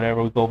shortcut or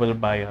whatever. We go over there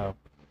by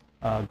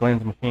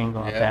Glenn's Machine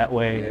Gun that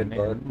way, and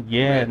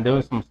there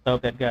was some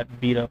stuff that got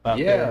beat up out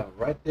there. Yeah,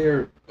 right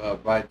there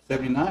by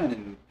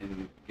 79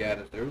 in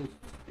Gaddis, there was some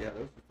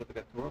stuff that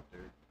got tore up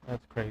there.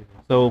 That's crazy.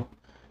 So,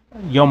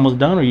 you almost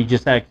done, or you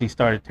just actually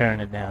started tearing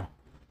it down?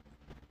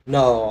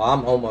 No,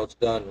 I'm almost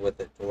done with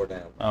it tore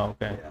down. Oh,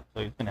 okay. Yeah. So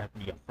it's gonna have to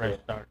be a fresh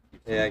start.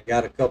 Yeah,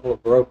 got a couple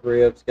of broke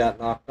ribs, got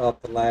knocked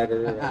off the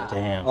ladder, and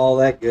damn, all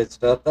that good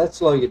stuff. That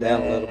slow you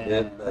down a little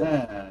bit. But,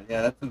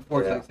 that's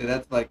unfortunate. Like I said,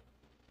 that's like,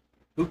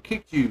 who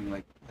kicked you?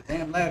 Like the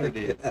damn ladder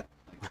did.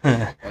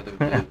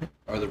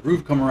 Or the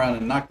roof come around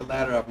and knock the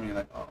ladder off, and you're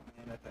like, oh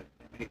man, that's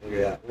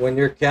when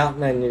you're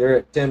counting and you're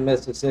at 10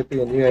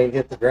 Mississippi and you ain't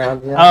hit the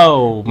ground yet.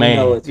 Oh man, you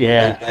know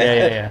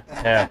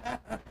yeah.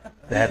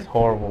 That's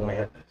horrible,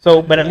 man.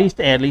 So, but at least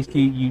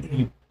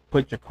you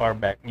put your car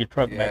back, your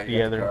truck back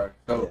together.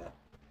 So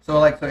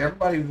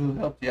everybody who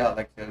helped you out,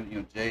 like I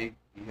said, Jay,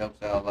 he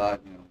helps out a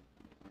lot. We're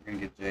gonna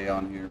get Jay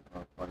on here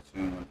probably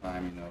soon one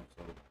time,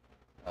 So,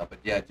 but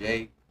yeah,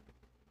 Jay,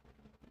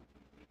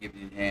 he gives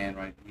you a hand,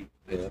 right? He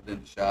lives in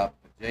the shop.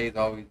 But Jay's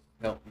always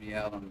helped me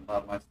out on a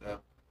lot of my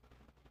stuff.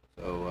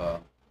 So,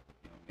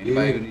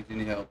 anybody who needs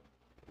any help,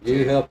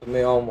 you helping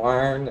me on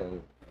wiring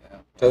and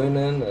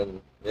tuning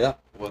and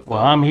Well,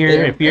 I'm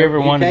here if you ever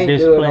want to display. You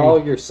can't do it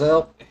all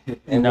yourself,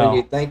 and when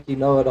you think you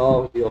know it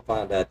all, you'll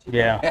find out you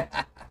don't.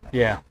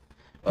 Yeah.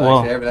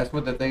 Well, that's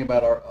what the thing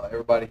about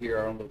everybody here,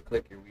 our own little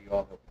clique here, we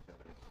all help each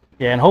other.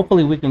 Yeah, and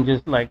hopefully we can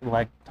just like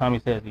Tommy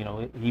says,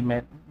 he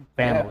met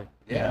family.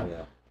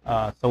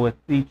 So with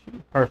each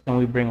person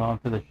we bring on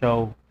to the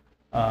show,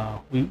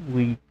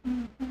 we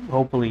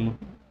hopefully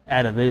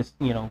out of this,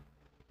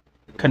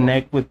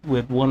 connect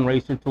with one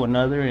racer to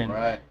another,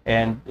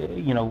 and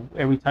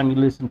every time you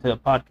listen to a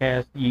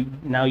podcast, you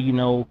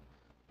know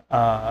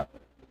a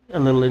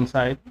little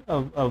insight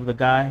of the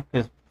guy,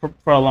 because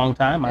for a long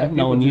time I've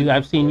known you.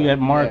 I've seen you at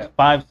Mark's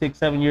 5, 6,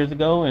 7 years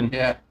ago, and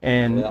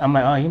I'm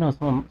like,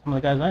 some of the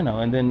guys I know,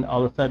 and then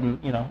all of a sudden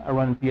I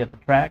run into you at the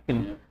track,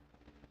 and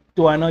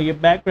do I know your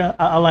background?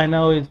 All I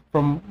know is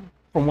from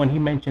when he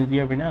mentions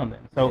you every now and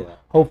then. So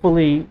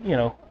hopefully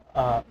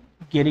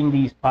getting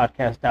these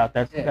podcasts out,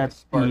 that's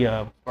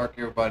spark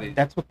everybody.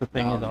 That's what the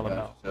thing is all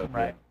about.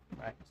 Right.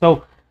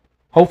 So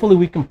hopefully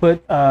we can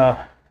put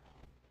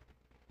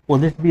will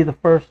this be the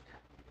first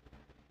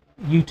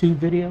YouTube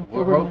video?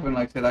 We're hoping,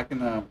 like I said, I can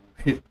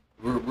there you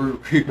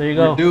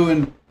go.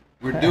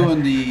 We're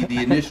doing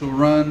the initial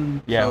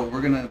run. So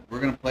we're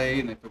gonna play,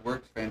 and if it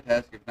works,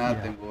 fantastic. If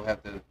not, then we'll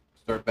have to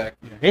start back.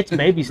 It's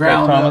baby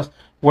steps, Thomas.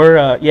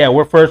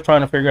 We're first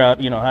trying to figure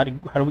out, how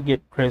do we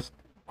get crisp,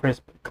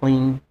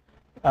 clean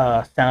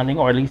sounding,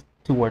 or at least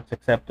to where it's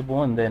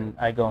acceptable, and then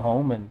I go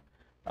home and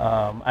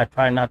I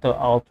try not to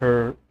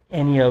alter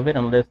any of it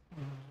unless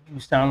you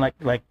sound like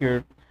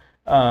you're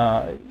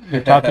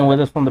talking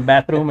with us from the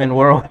bathroom and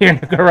we're over here in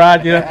the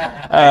garage.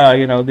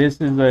 This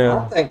is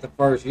I think the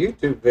first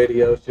YouTube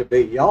video should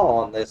be y'all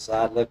on this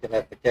side looking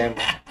at the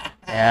camera.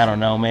 I don't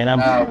know, man. I'm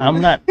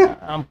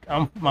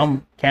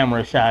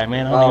camera shy,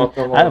 man.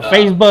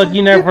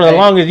 Facebook, for the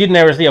longest, you'd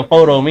never see a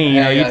photo of me.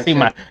 You'd see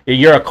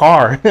you're a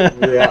car.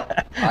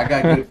 I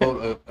got good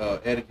photo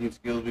editing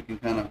skills. We can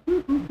kind of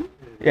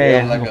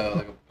like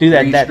a do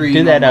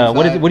that.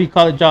 What do you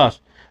call it, Josh?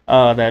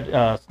 That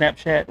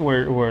Snapchat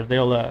where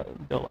they'll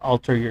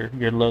alter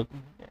your look.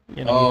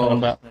 You know what I'm talking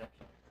about?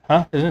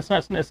 Huh?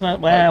 It's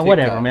not. Well,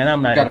 whatever, man.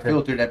 I'm not. You got a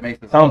filter that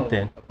makes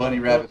something. A bunny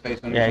rabbit face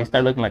on. Yeah, you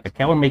start looking like a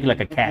cat. We're making like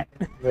a cat.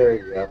 There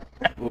you go.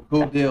 Well,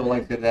 cool deal.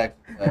 Like I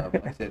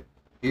said,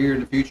 here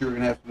in the future we're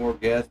gonna have some more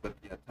guests. But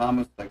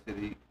Thomas, like I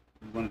said, we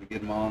wanted to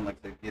get him on. Like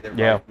I said, get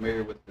everybody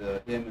familiar with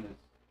him and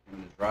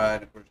his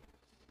ride. Of course,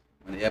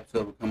 when the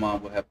episode will come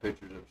on, we'll have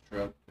pictures of his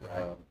truck.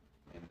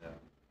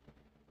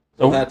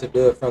 We'll have to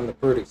do it from the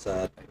pretty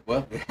side.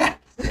 Well, he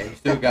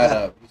still got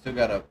a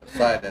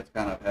side that's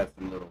kind of has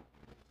some little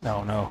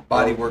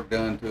body work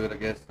done to it, I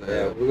guess.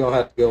 We're gonna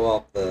have to go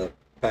off the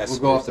We'll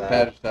go off the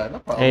passenger side. No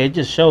problem. Hey, it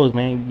just shows,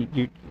 man.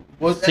 You're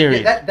well,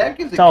 serious. That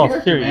gives it's a all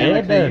character, serious. man. Yeah,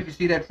 Like it does. you can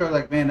see that truck,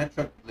 like, man, that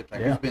truck looks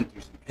like it's been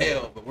through some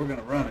hell, but we're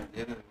gonna run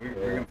it.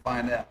 We're gonna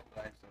find out.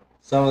 Right? So.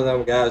 Some of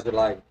them guys are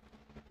like,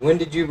 "When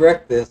did you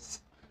wreck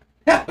this?"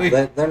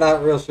 They're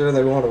not real sure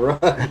they want to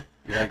run.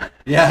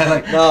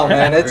 Like no,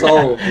 man, it's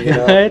old. You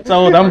know? It's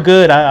old. I'm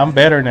good. I'm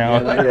better now.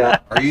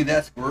 Are you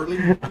that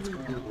squirrely?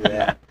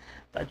 Yeah.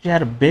 Thought you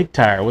had a big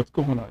tire. What's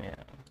going on? Yeah.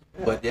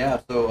 But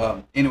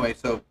so anyway,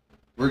 so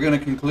we're gonna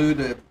conclude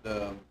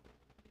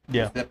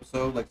this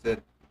episode. Like I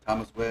said,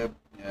 Thomas Webb,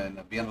 and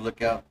be on the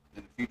lookout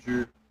in the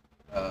future.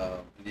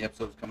 In the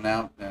episodes coming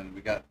out, and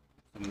we got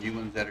some new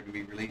ones that are gonna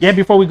be released. Yeah.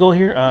 Before we go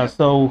here,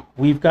 so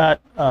we've got.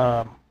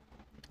 I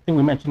think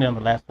we mentioned it on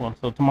the last one.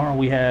 So tomorrow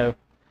we have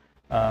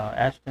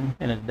Ashton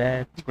and his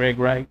dad, Greg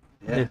Wright.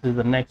 Yeah. This is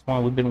the next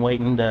one. We've been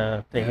waiting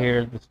to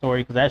hear the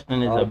story because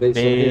Ashton is a big.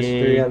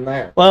 History in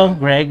there. Well,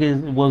 Greg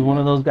was one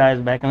of those guys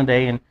back in the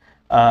day, and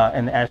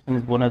Ashton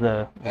is one of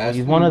the.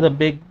 He's one of the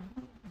big.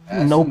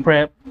 No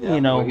prep,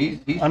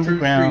 he's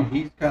underground. True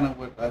street. He's kind of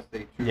what I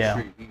say, true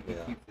street. He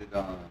keeps it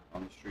on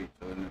the street.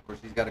 So, and of course,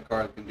 he's got a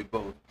car that can do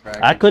both.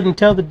 I couldn't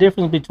tell the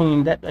difference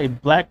between a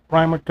black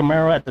primer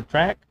Camaro at the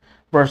track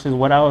versus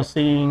what I was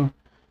seeing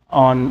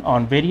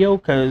on video,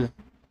 because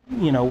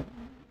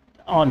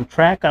on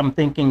track I'm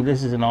thinking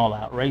this is an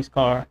all-out race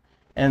car,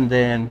 and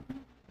then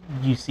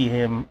you see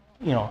him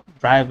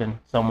driving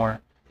somewhere,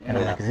 and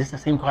I'm like, is this the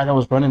same car that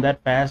was running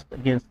that fast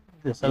against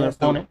this other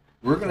opponent?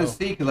 We're gonna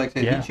see, because like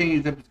I said, he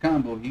changed up his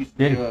combo. He used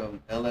to be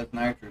LS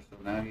Nitrous, so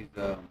now he's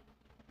turbo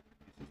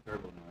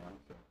now.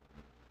 So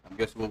I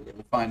guess we'll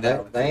find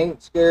out. They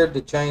ain't scared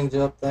to change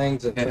up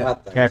things and try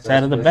things. Cat's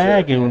out of the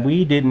bag, and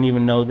we didn't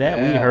even know that.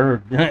 We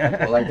heard.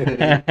 Well, like I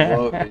said,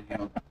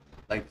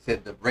 like I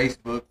said, the race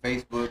book,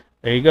 Facebook.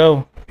 There you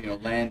go.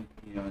 Land.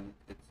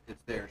 It's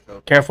there.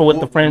 So careful with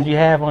the friends you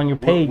have on your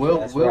page.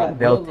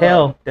 They'll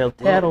tell.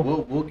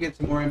 We'll get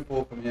some more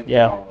info from him.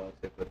 Tomorrow,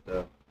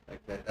 but.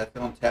 That's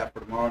on tap for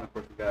tomorrow, and of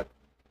course we got.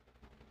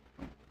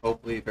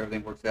 Hopefully, if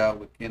everything works out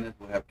with Kenneth,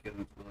 we'll have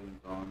Kenneth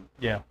Williams on.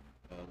 The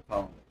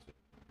following week. So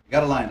we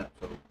got a lineup,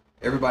 so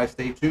everybody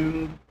stay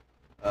tuned.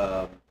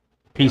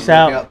 Peace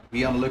out.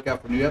 Be on the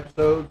lookout for new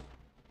episodes,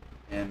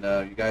 and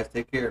you guys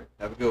take care.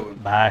 Have a good one.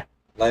 Bye.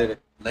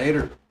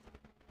 Later.